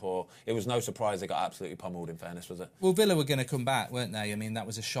poor. It was no surprise they got absolutely pummeled, in fairness, was it? Well, Villa were going to come back, weren't they? I mean, that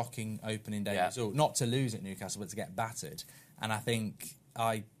was a shocking opening day result. Not to lose at Newcastle, but to get battered. And I think...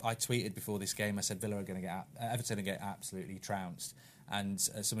 I tweeted before this game, I said Villa are going to get... Everton are going to get absolutely trounced. And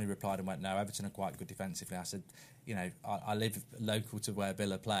somebody replied and went, no, Everton are quite good defensively. I said, you know, I live local to where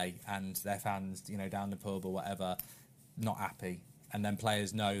Villa play, and their fans, you know, down the pub or whatever, not happy. And then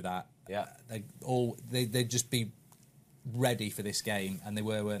players know that. Yeah. They'd just be ready for this game, and they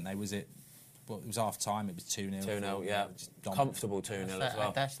were, weren't they? Was it... Well, it was half-time, it was 2-0. 2-0, yeah. Comfortable 2-0 as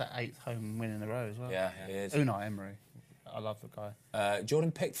well. That's that 8th home win in a row as well. Yeah, it is. Unai Emery. I love the guy.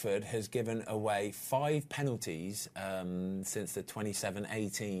 Jordan Pickford has given away 5 penalties since the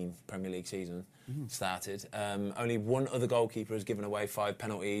 27-18 Premier League season started. Only one other goalkeeper has given away 5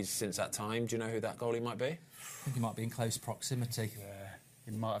 penalties since that time. Do you know who that goalie might be? I think he might be in close proximity. Yeah.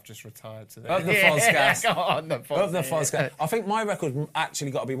 He might have just retired today. Of the Fosgas. Of the Fosgas. I think my record's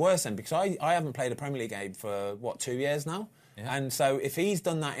actually got to be worse then, because I haven't played a Premier League game for, 2 years now? Yeah. And so if he's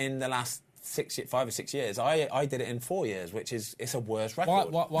done that in the last 5 or 6 years, I did it in 4 years, which is it's a worse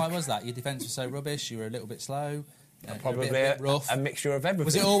record. Why was that? Your defence was so rubbish, you were a little bit slow, probably a bit rough. A mixture of everything.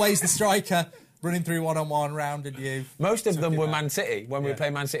 Was it always the striker running through one-on-one, rounded you? Most of them were Man City, when we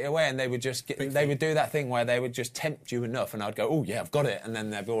play Man City away, and they would just would do that thing where they would just tempt you enough, and I'd go, oh yeah, I've got it, and then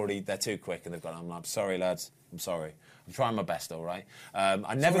they're too quick, and they've got, I'm like, sorry lads, I'm sorry. I'm trying my best, all right.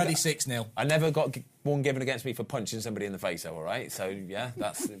 It's already 6-0. I never got one given against me for punching somebody in the face, all right. So yeah,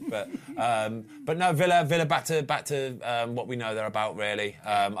 that's. But no, Villa back to what we know they're about, really.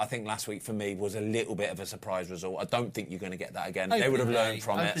 I think last week for me was a little bit of a surprise result. I don't think you're going to get that again. They would have learned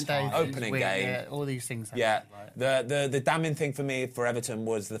from it. Opening game, yeah, all these things. Yeah, the damning thing for me for Everton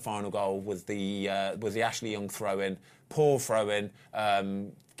was the final goal, was the Ashley Young throw-in, poor throw-in.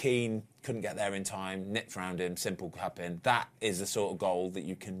 Keane couldn't get there in time, nipped round him, simple happen. That is the sort of goal that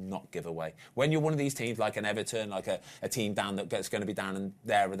you cannot give away. When you're one of these teams like an Everton, like a team down that's going to be down and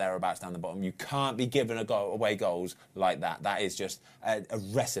there or thereabouts down the bottom, you can't be giving away goals like that. That is just a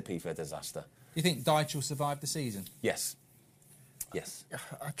recipe for disaster. You think Dyche will survive the season? Yes.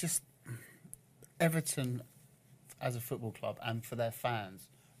 Everton, as a football club, and for their fans,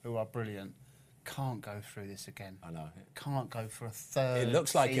 who are brilliant, can't go through this again. I know. Can't go for a third. It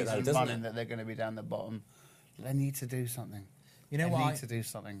looks like it though, doesn't it? That they're going to be down the bottom. They need to do something. You know what?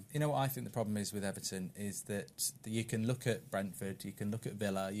 You know what I think the problem is with Everton is that you can look at Brentford, you can look at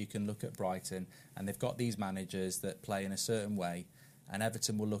Villa, you can look at Brighton, and they've got these managers that play in a certain way, and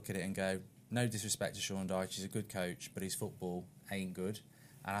Everton will look at it and go, no disrespect to Sean Dyche, he's a good coach, but his football ain't good.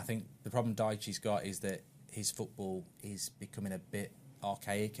 And I think the problem Dyche's got is that his football is becoming a bit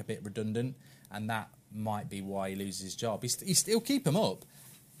archaic, a bit redundant, and that might be why he loses his job. He'll keep him up,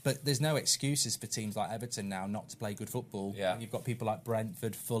 but there's no excuses for teams like Everton now not to play good football. Yeah. You've got people like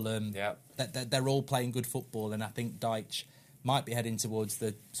Brentford, Fulham, they're all playing good football, and I think Dyche might be heading towards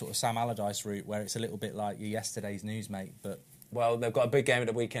the sort of Sam Allardyce route, where it's a little bit like your yesterday's news, mate. But well, they've got a big game at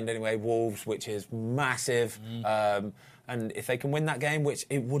the weekend anyway, Wolves, which is massive. And if they can win that game, which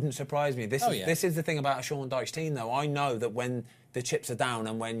it wouldn't surprise me. This is the thing about a Sean Dyche team, though. I know that when the chips are down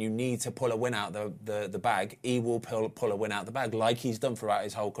and when you need to pull a win out the bag, he will pull a win out the bag, like he's done throughout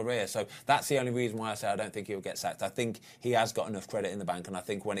his whole career. So that's the only reason why I say I don't think he'll get sacked. I think he has got enough credit in the bank, and I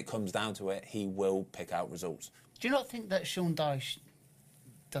think when it comes down to it, he will pick out results. Do you not think that Sean Dyche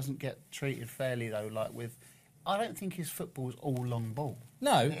doesn't get treated fairly, though, like with... I don't think his football's all long ball.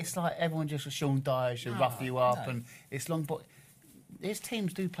 No. It's like everyone just Sean Dyche and rough you up, and it's long ball. His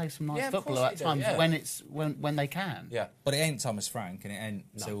teams do play some nice football at times when they can. Yeah. But it ain't Thomas Frank, and it ain't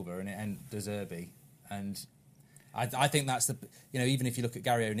Silva, and it ain't De Zerbi. And I think that's the... You know, even if you look at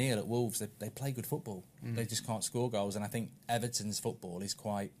Gary O'Neill at Wolves, they play good football. They just can't score goals, and I think Everton's football is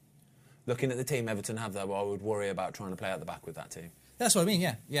quite... Looking at the team Everton have, though, I would worry about trying to play at the back with that team. That's what I mean,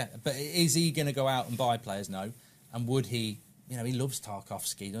 yeah. But is he going to go out and buy players? No. And would he... You know, he loves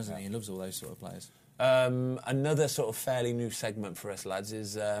Tarkovsky, doesn't he? He loves all those sort of players. Another sort of fairly new segment for us, lads,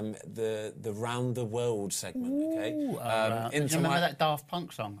 is the Round the World segment. Okay. Do you remember that Daft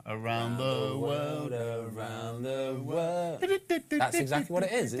Punk song? Around the world, around the world. That's exactly what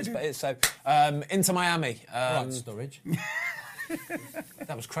it is. It's so Inter Miami. Right, Sturridge.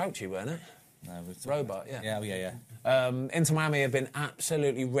 That was Crouchy, weren't it? No, it's Robot, yeah. Yeah. Inter Miami have been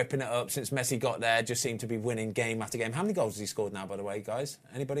absolutely ripping it up since Messi got there. Just seem to be winning game after game. How many goals has he scored now, by the way, guys?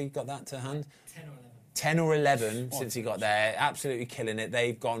 Anybody got that to hand? 10 or 11 since he got there. Absolutely killing it.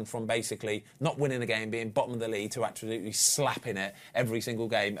 They've gone from basically not winning a game, being bottom of the league, to absolutely slapping it every single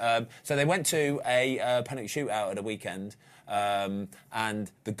game. So they went to a penalty shootout at the weekend. And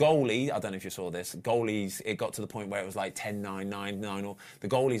the goalie, I don't know if you saw this, it got to the point where it was like 10-9, 9-9, or the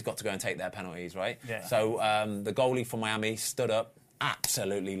goalie's got to go and take their penalties, right? Yeah. So the goalie for Miami stood up,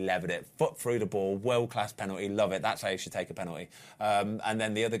 absolutely levered it, foot through the ball, world-class penalty, love it, that's how you should take a penalty. And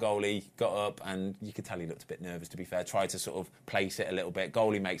then the other goalie got up, and you could tell he looked a bit nervous, to be fair, tried to sort of place it a little bit.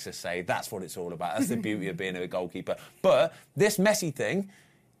 Goalie makes us say, that's what it's all about, that's the beauty of being a goalkeeper. But this Messi thing,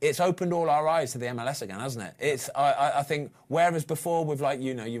 it's opened all our eyes to the MLS again, hasn't it? I think, whereas before with, like,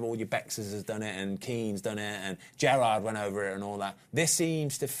 you know, all your Bexers has done it and Keane's done it and Gerrard went over it and all that, this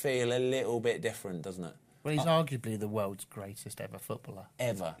seems to feel a little bit different, doesn't it? Well, he's arguably the world's greatest ever footballer.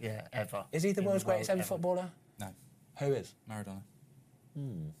 Ever? Yeah, ever. Is he the world's greatest ever footballer? No. Who is? Maradona.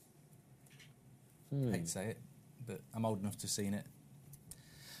 Hate to say it, but I'm old enough to have seen it.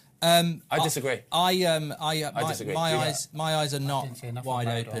 I disagree. I disagree. My Yeah. eyes are not didn't see enough wide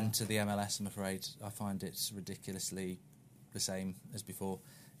of open Maradona. to the MLS, I'm afraid. I find it's ridiculously the same as before.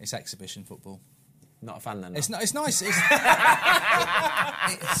 It's exhibition football. Not a fan then? It's nice. It's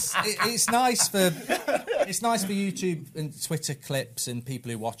nice for YouTube and Twitter clips and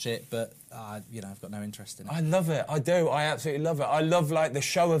people who watch it, but I've got no interest in it. I love it. I do. I absolutely love it. I love, like, the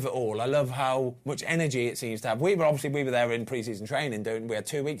show of it all. I love how much energy it seems to have. We were there in pre-season training. We had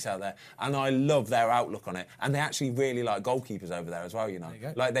 2 weeks out there, and I love their outlook on it. And they actually really like goalkeepers over there as well. You know, There you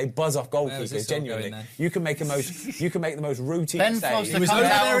go. like they buzz off Where was goalkeepers. this all Genuinely, going then? you can make the most routine Ben save. Foster was comes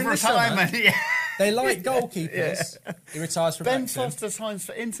over out there of in the summer. retirement. Yeah. They like goalkeepers. He retires from Ben Wrexham. Foster signs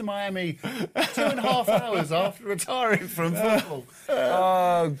for Inter Miami 2.5 hours after retiring from football.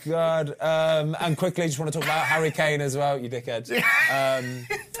 Oh, God. And quickly, just want to talk about Harry Kane as well, you dickheads.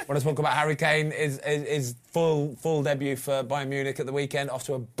 Want to talk about Harry Kane, his full debut for Bayern Munich at the weekend, off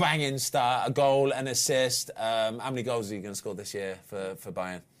to a banging start, a goal, an assist. How many goals are you going to score this year for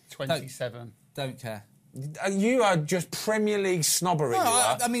Bayern? 27. Don't care. You are just Premier League snobbery. No, you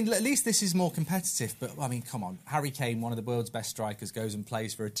are. I mean, at least this is more competitive. But, I mean, come on. Harry Kane, one of the world's best strikers, goes and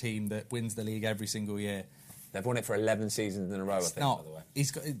plays for a team that wins the league every single year. They've won it for 11 seasons in a row, I think, by the way.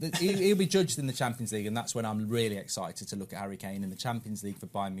 He'll be judged in the Champions League, and that's when I'm really excited to look at Harry Kane in the Champions League for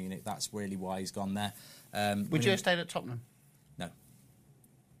Bayern Munich. That's really why he's gone there. Would you have stayed at Tottenham? No.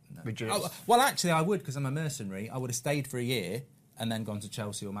 Would you? Well, actually, I would, because I'm a mercenary. I would have stayed for a year and then gone to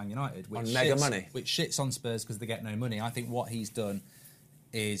Chelsea or Man United. Which On mega money? Which shits on Spurs because they get no money. I think what he's done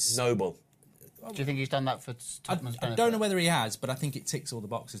is... Noble. Do you think he's done that for Tottenham's I benefit? don't know whether he has, but I think it ticks all the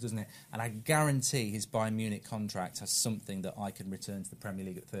boxes, doesn't it? And I guarantee his Bayern Munich contract has something that I can return to the Premier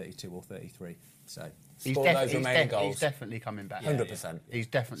League at 32 or 33. So Score those remaining goals. He's definitely coming back. 100%. He's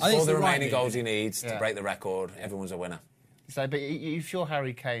definitely... I think All it's the the right remaining move, goals isn't he needs to Yeah. break the record, everyone's a winner. So, but if you're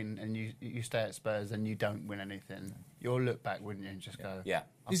Harry Kane and you stay at Spurs and you don't win anything, you'll look back, wouldn't you, and just go, Yeah.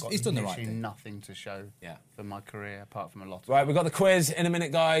 I've got He's done the right literally thing. nothing to show for my career apart from a lot. Right, we've got the quiz in a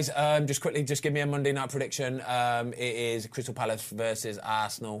minute, guys. Just quickly, just give me a Monday night prediction. It is Crystal Palace versus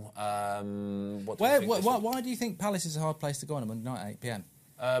Arsenal. What do you think this one? Why do you think Palace is a hard place to go on a Monday night at 8 p.m?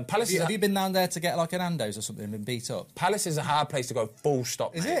 Palace Have you been down there to get like an Nando's or something and been beat up? Palace is a hard place to go, full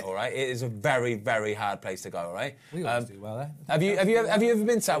stop, Is mate, it? all right? It is a very, very hard place to go, all right? We always do well there. Have you ever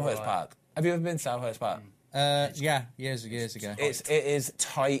been to Selhurst Park? Have you ever been to Selhurst Park? Yeah, years ago. It is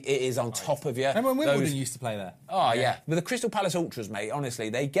tight. It is on top of you. Remember when Wimbledon used to play there? Oh, yeah. With the Crystal Palace Ultras, mate, honestly,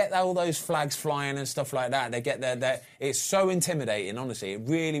 they get all those flags flying and stuff like that. They get their... It's so intimidating, honestly. It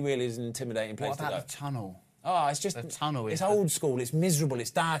really, really is an intimidating place What to go. about the tunnel? Oh, it's just... The tunnel It's is old school, it's miserable, it's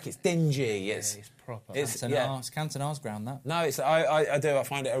dark, it's dingy, it's proper. It's, Cantona's ground, that. No, I do. I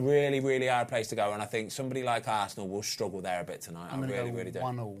find it a really, really hard place to go, and I think somebody like Arsenal will struggle there a bit tonight. I'm going to go really do.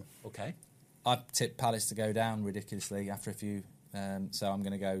 1-1. Okay. I tipped Palace to go down ridiculously after a few, so I'm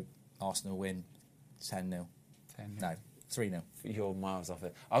going to go Arsenal win 10-0. 10-0. No, 3-0. You're miles off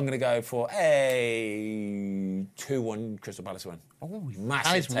it. I'm going to go for a 2-1 Crystal Palace win. Oh,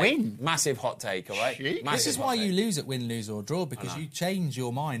 massive Palace win. Massive hot take, all right? Shit. This is why you lose at win, lose or draw, because you change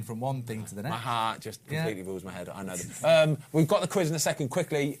your mind from one thing to the next. My heart just completely rules my head. I know that. We've got the quiz in a second.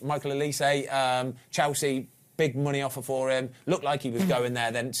 Quickly, Michael Elise, Chelsea, big money offer for him. Looked like he was going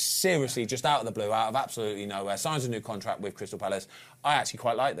there. Then seriously, just out of the blue, out of absolutely nowhere, signs a new contract with Crystal Palace. I actually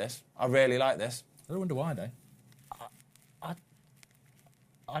quite like this. I really like this. I wonder why, though.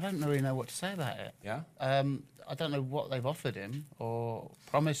 I don't really know what to say about it. Yeah? I don't know what they've offered him or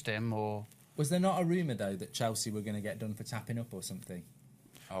promised him or... Was there not a rumour, though, that Chelsea were going to get done for tapping up or something?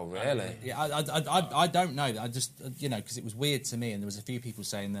 Oh, really? Yeah, I don't know. I just, because it was weird to me, and there was a few people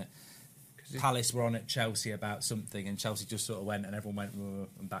saying that Palace were on at Chelsea about something, and Chelsea just sort of went, and everyone went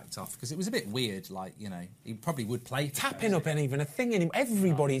and backed off because it was a bit weird. Like, he probably would play. Tapping up ain't even a thing anymore.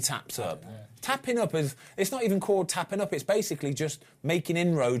 Everybody taps up. Yeah. Tapping up it's not even called tapping up. It's basically just making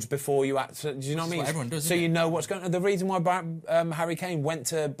inroads before you act. Do you know what I mean? What everyone does. So you know what's going on. The reason why Harry Kane went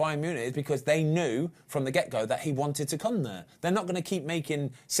to Bayern Munich is because they knew from the get-go that he wanted to come there. They're not going to keep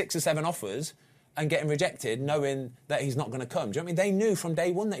making 6 or 7 offers and getting rejected, knowing that he's not going to come. Do you know what I mean? They knew from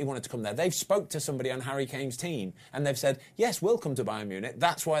day one that he wanted to come there. They've spoke to somebody on Harry Kane's team, and they've said, yes, we'll come to Bayern Munich.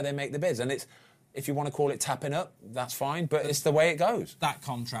 That's why they make the bids. And it's, if you want to call it tapping up, that's fine, but it's the way it goes. That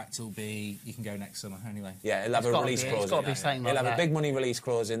contract will be, you can go next summer anyway. Yeah, he'll have a release clause. It's got to be something like that. He'll have a big money release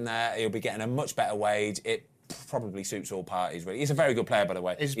clause in there. He'll be getting a much better wage. It probably suits all parties, really. He's a very good player, by the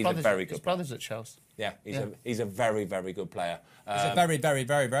way. He's a very good player. His brother's at Chelsea. Yeah, he's a very, very good player. He's a very, very,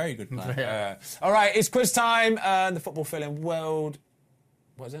 very, very good player. All right, it's quiz time. The football filling world...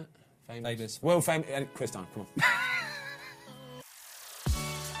 What is it? Famous. World famous... quiz time, come on.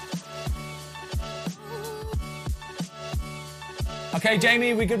 Okay,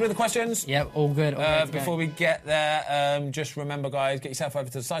 Jamie, we good with the questions? Yep, all good. Before we get there, just remember, guys, get yourself over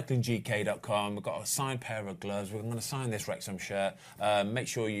to cyclinggk.com. We've got a signed pair of gloves. We're going to sign this Wrexham shirt. Make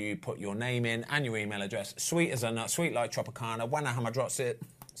sure you put your name in and your email address. Sweet as a nut, sweet like Tropicana. When I hammer drops it,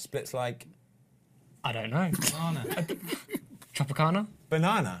 splits like... I don't know. Banana. Tropicana?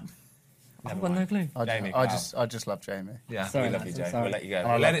 Banana. I've got no clue. I just love Jamie. Yeah, Sorry, we love you, lads, Jamie. sorry. We'll let you go.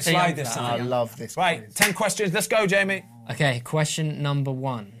 We'll let it slide this I time. love this. Right, quiz. 10 questions. Let's go, Jamie. Okay, question number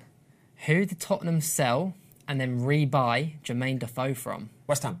 1. Who did Tottenham sell and then re-buy Jermaine Defoe from?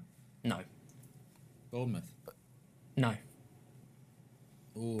 West Ham. No. Bournemouth. No.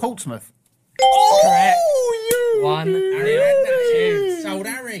 Portsmouth. Correct. 1, Harry, 2. sold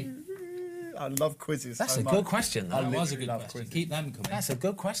Harry. I love quizzes. That's so a much. good question, though. That was a good love question. quizzes. Keep them coming. That's a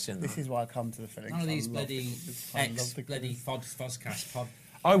good question, though. This is why I come to the filling. None of these I love bloody this. I love the bloody quizzes. Fozcast pod.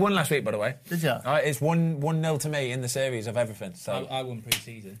 I won last week, by the way. Did you? It's 1-0 to me in the series of everything. So I won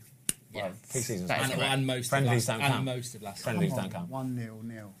pre-season. well, pre-season's That is not correct. And most Friendlies of don't last, count. and most of last Friendlies season. don't count.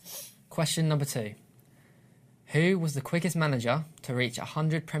 1-0. Question number 2. Who was the quickest manager to reach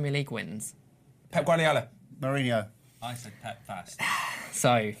 100 Premier League wins? Pep Guardiola. Mourinho. I said Pep fast.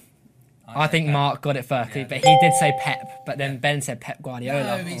 So, I think Pep. Mark got it first, Yeah. but he did say Pep, but then Ben said Pep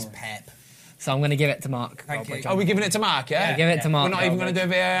Guardiola. No, he's Pep. So I'm going to give it to Mark. Thank you. Are we giving it to Mark, yeah? Yeah, give it to Mark. We're not even going to do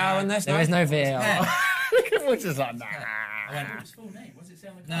VAR on this, There is no VAR. We're just like, nah. I went, What's his full name? What does it say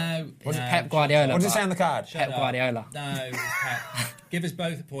on the card? no. Was it no, Pep Guardiola? What does it say on the card? Shut Pep up. Guardiola. No, it's Pep. Give us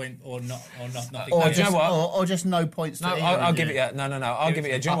both a point or not, nothing. Or No, do you know what? Or just no points to No, either I'll of give you. it you. No. I'll give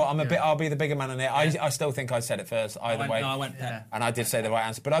it you. Do you know what? I'll be the bigger man on it. I still think I said it first either way. I went Pep. And I did say the right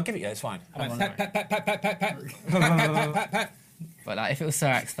answer, but I'll give it you. It's fine. I went Pep, Pep, Pep, Pep, Pep, Pep, Pep, Pep, Pep, Pep. But like, if it was Sir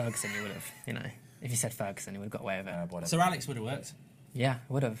Alex Ferguson, you would have, if you said Ferguson, you would have got away with it. Whatever. Sir Alex would have worked. Yeah,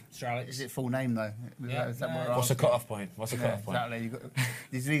 would have. Sir Alex. Is it full name though? Is that what we're What's the asking? cut-off point? What's the cut-off point? Exactly.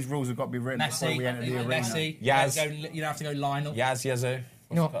 These rules have got to be written before Messi. we enter the arena. Messi. Yaz. You don't have to go Lionel. Yazoo. You What's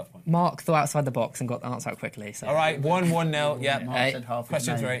know the cut-off what? point? Mark thought outside the box and got the answer out quickly. So. All right, 1-0. Yeah. Mark said half his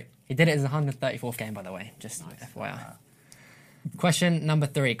Question name. 3. He did it as the 134th game, by the way. Just FYI. Question number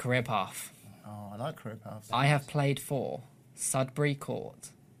 3, career path. Oh, I like career paths. I have played for Sudbury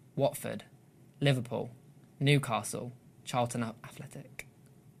Court, Watford, Liverpool, Newcastle, Charlton Athletic.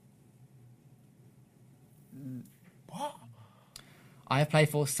 What? I have played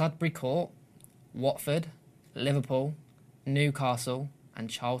for Sudbury Court, Watford, Liverpool, Newcastle, and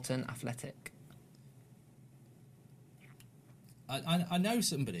Charlton Athletic. I know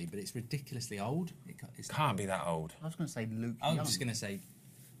somebody, but it's ridiculously old. It's Can't be that old. I was going to say Luke I'm Young. just going to say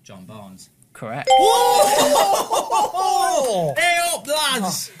John Barnes. Correct. Hey up,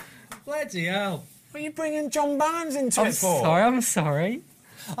 lads! Bloody hell. What are you bringing John Barnes into it for? I'm sorry.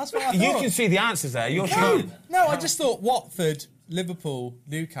 That's what I thought. You can see the answers there. You're sure. No, I just thought Watford, Liverpool,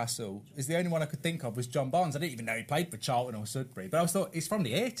 Newcastle is the only one I could think of was John Barnes. I didn't even know he played for Charlton or Sudbury, but I thought he's from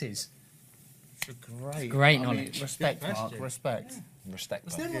the 80s. It's great. Great I mean, knowledge. respect, Good Mark. question. Respect. Respect.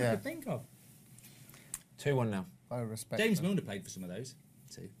 That's the only one I could think of. 2-1 now. Oh, respect. James Milner played for some of those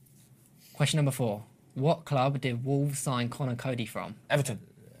too. Question number 4. What club did Wolves sign Connor Cody from? Everton.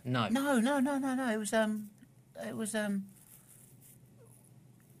 No. No. It was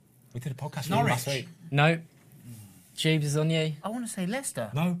We did a podcast with him Norwich. last week. No. Tubes is on you. I want to say Leicester.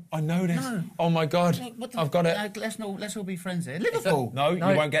 No, I know this. No. Oh my God, What the I've got it. Let's all be friends here. Liverpool. No,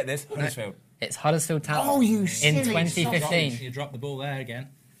 No. you won't get this. Huddersfield. It's Huddersfield Town. Oh, you In silly 2015. You dropped the ball there again.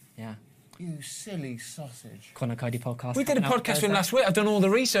 Yeah. You silly sausage. Connor Cody podcast. We did a coming out podcast with him Thursday. last week. I've done all the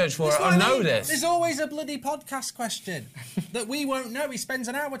research for it. I know this. There's always a bloody podcast question that we won't know. He spends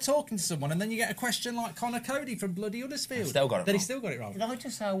an hour talking to someone, and then you get a question like Connor Cody from bloody Huddersfield. Still got it Then he wrong. still got it wrong. Did I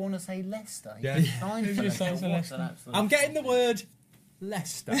just say I want to say Leicester? Yeah. You're trying to say Leicester. I'm getting the word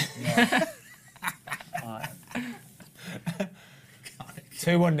Leicester.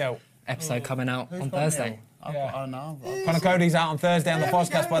 2-1 nil. Episode coming out on Thursday. I know. Connor Cody's out on Thursday on the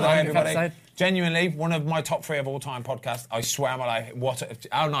podcast, by the way, 100th everybody. episode. Genuinely, one of my top 3 of all time podcasts. I swear, my life.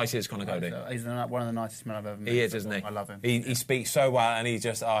 How nice is Connor Cody? He's one of the nicest men I've ever met. He is, isn't he? I love him. He speaks so well, and he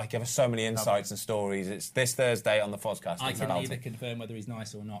just he gives us so many insights and stories. It's this Thursday on the podcast. I It's can about neither it. confirm whether he's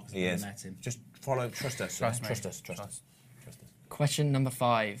nice or not because He I've is. never met him. Just follow. Trust us. Trust me. Trust us. Trust us. Question number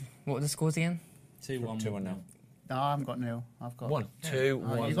 5. What were the scores again? 2-1. 2-1 now. No, I haven't got nil. I've got 1, 2,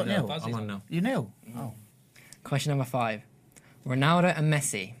 1. you got nil. I'm on now. You nil. Oh. Question number 5. Ronaldo and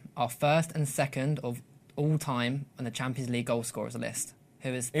Messi are first and second of all time on the Champions League goal scorers list. Who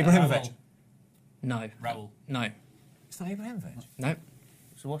is third? Ibrahimovic. No. Raul. No. It's not Ibrahimovic. No.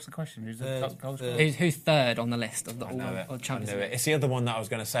 So what's the question? Who's the top goal scorer? Who's third on the list of the I know it. all I Champions knew League? it. It's the other one that I was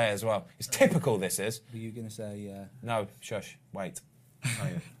going to say as well. It's typical. This is. Were you going to say... No, shush. Wait.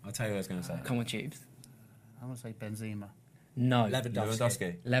 I'll tell you what I was going to say. Come on, Tubes. I want to say Benzema. No.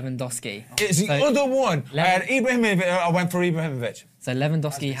 Lewandowski? Lewandowski. It's the other one. I had Ibrahimovic. I went for Ibrahimovic. So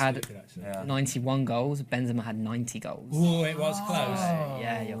Lewandowski had Yeah. 91 goals. Benzema had 90 goals. Oh, it was close.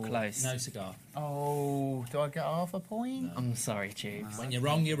 Yeah, you're close. No cigar. Oh, do I get half a point? I'm sorry, Tubes. When you're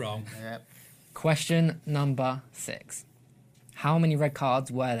wrong, you're wrong. Yep. Question number 6. How many red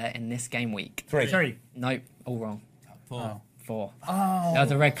cards were there in this game week? 3. Nope, all wrong. 4. 4. Oh, There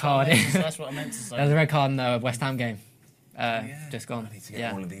was a red card. that's what I meant to say. There was a red card in the West Ham game. Just gone. I need to get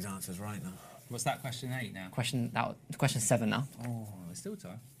Yeah. all of these answers right now. What's that, question 8 now? Question 7 now. Oh, there's still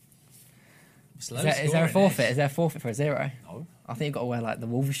time. Is there a forfeit? Is there a forfeit for a 0? No. I think you've got to wear like the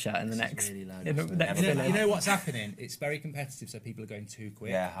Wolves shirt in the next. Really low. in the next You village. know what's happening? It's very competitive, so people are going too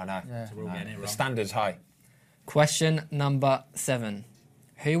quick. Yeah, I know. Yeah. So we're all getting it The wrong. standard's high. Question number 7.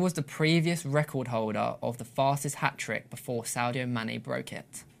 Who was the previous record holder of the fastest hat trick before Sadio Mane broke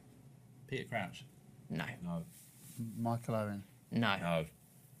it? Peter Crouch. No. No. Michael Owen. No. No.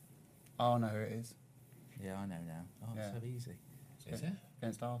 Oh, I know who it is. Yeah, I know now. Oh, Yeah. so easy. Is it?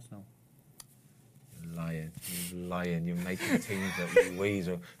 Against Arsenal. Lying. You're lying. You're making teams up, you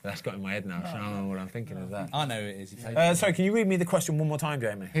weasel. That's got in my head now, so I don't know what I'm thinking of that. I know who it is. He played Sorry, can you read me the question one more time,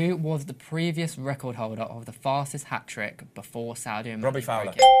 Jamie? Who was the previous record holder of the fastest hat trick before Sadio Mane Robbie broke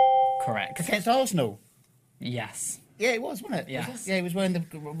Fowler. it? Correct. Against Arsenal. Yes. Yeah, it was, wasn't it? Yes. Yeah, he was wearing the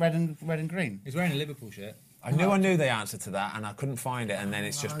red and green. He's wearing a Liverpool shirt. I knew the answer to that, and I couldn't find it, and then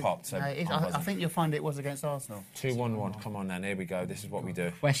it's just popped. So No, I think you'll find it was against Arsenal. 2-1-1. Come on, then. Here we go. This is what we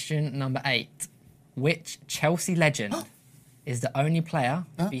do. Question number 8. Which Chelsea legend is the only player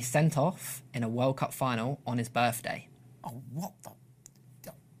to be sent off in a World Cup final on his birthday? Oh, what the?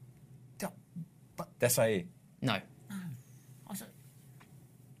 Desai. No. I said,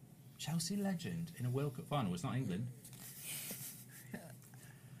 Chelsea legend in a World Cup final. It's not England.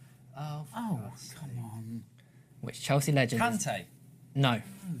 oh, come on. Which Chelsea legend? Kante. No.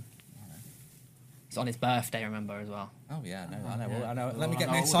 It's on his birthday, remember, as well. Oh yeah, I know. I know. Let me get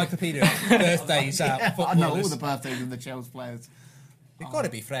I my know. encyclopedia of birthdays out. I know all Footballers. the birthdays of the Chelsea players. They've got to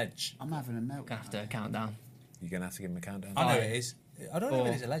be French. I'm having a meltdown. Gonna have to count down. You're going to have to give him a countdown. I know it is. I don't know if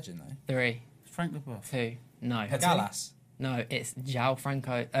Four. it is a legend though. 3, Frank Leboeuf. 2, no. Gallas. No, it's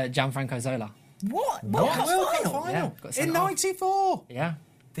Gianfranco Zola. What? World Cup final? Yeah, got sent in off. '94. Yeah.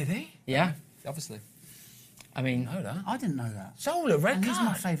 Did he? Yeah. Obviously. I mean, know that. I didn't know that. Zola, red And he's my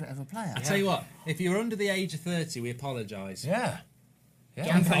card. favourite ever player. I tell you what, if you're under the age of 30, we apologise. Yeah.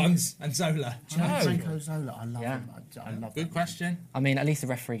 Jan Barnes and Zola. Franco Zola, I love Yeah. him. I love Good him. question. I mean, at least the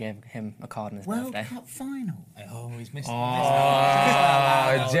referee gave him a card on his World birthday. Cup final. Oh, he's missed.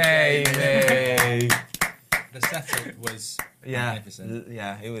 Oh, Jamie. The setup was Yeah. magnificent.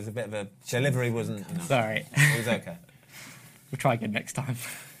 Yeah, it was a bit of a... Delivery wasn't... You know, Sorry. it was okay. We'll try again next time.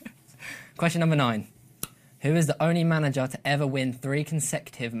 Question number 9. Who is the only manager to ever win 3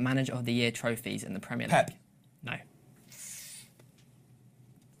 consecutive Manager of the Year trophies in the Premier League? Pep. No.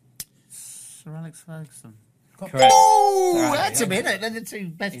 Sir Alex Ferguson. Correct. Oh, that's a minute. They're the 2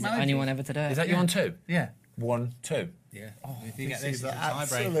 best He's the managers. only one ever to do it. Is that you on 2? Yeah. 1, 2. Yeah. If you get this, it's a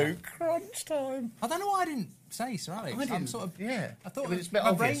Absolute tiebreaker. crunch time. I don't know why I didn't say Sir Alex. I I'm didn't. sort of. Yeah. I thought It was a bit my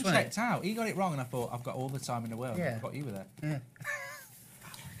obvious, brain wasn't it? checked out. He got it wrong, and I thought I've got all the time in the world. Yeah. I've got you with it. Yeah.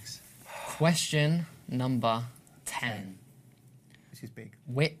 Question number 10. This is big.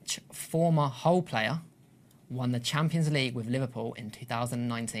 Which former Hull player won the Champions League with Liverpool in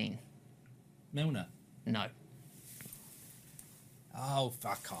 2019? Milner. No. Oh,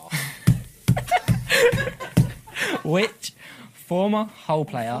 fuck off. Which former Hull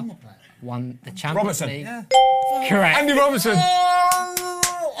player won the Champions Robertson. League? Yeah. Correct. Andy Robertson.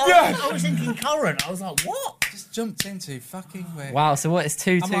 I was thinking current. I was like, what? Just jumped in too fucking quick. Wow, so what? It's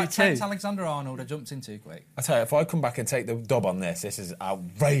 2-2-2. I'm like Trent Alexander-Arnold. I jumped in too quick. I tell you, if I come back and take the dub on this is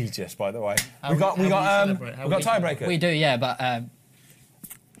outrageous. By the way, we got celebrate? tiebreakers. We do, yeah, but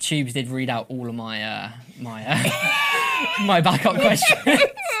Tubes did read out all of my my backup questions.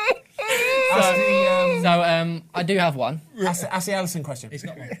 So I do have one. Ask the Allison question. He's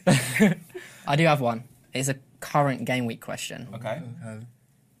got one. I do have one. It's a current game week question. Okay.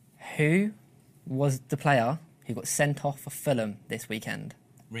 Who was the player who got sent off for Fulham this weekend?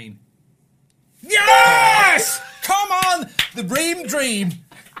 Ream. Yes! Come on! The Ream dream.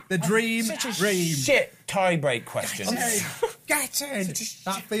 The dream dream. Shit tie-break question. Get in!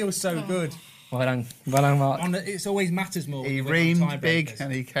 That feels so good. Well done, Mark. It's always matters more. He with reamed big tiebreakers.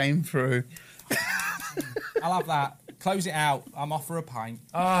 and he came through. I'll have that. Close it out. I'm off for a pint.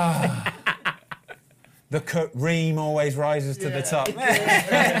 The ream always rises to the top.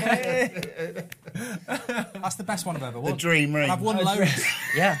 That's the best one I've ever won. The dream ream. And I've won loads.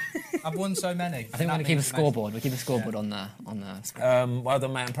 Yeah, I've won so many. I think we're going to keep a scoreboard. We keep a scoreboard on the screen. Well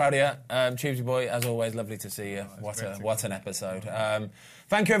done, mate. I'm proud of you. Tubesy boy, as always, lovely to see you. What an episode.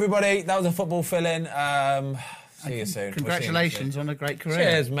 Thank you, everybody. That was a football fill-in. See you soon. Congratulations on a great career.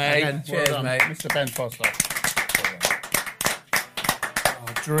 Cheers, mate. Again, Cheers, well done, mate. Mr. Ben Foster.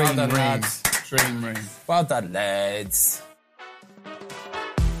 Dream Well done, ream. lads. Dream ream. Well done, lads.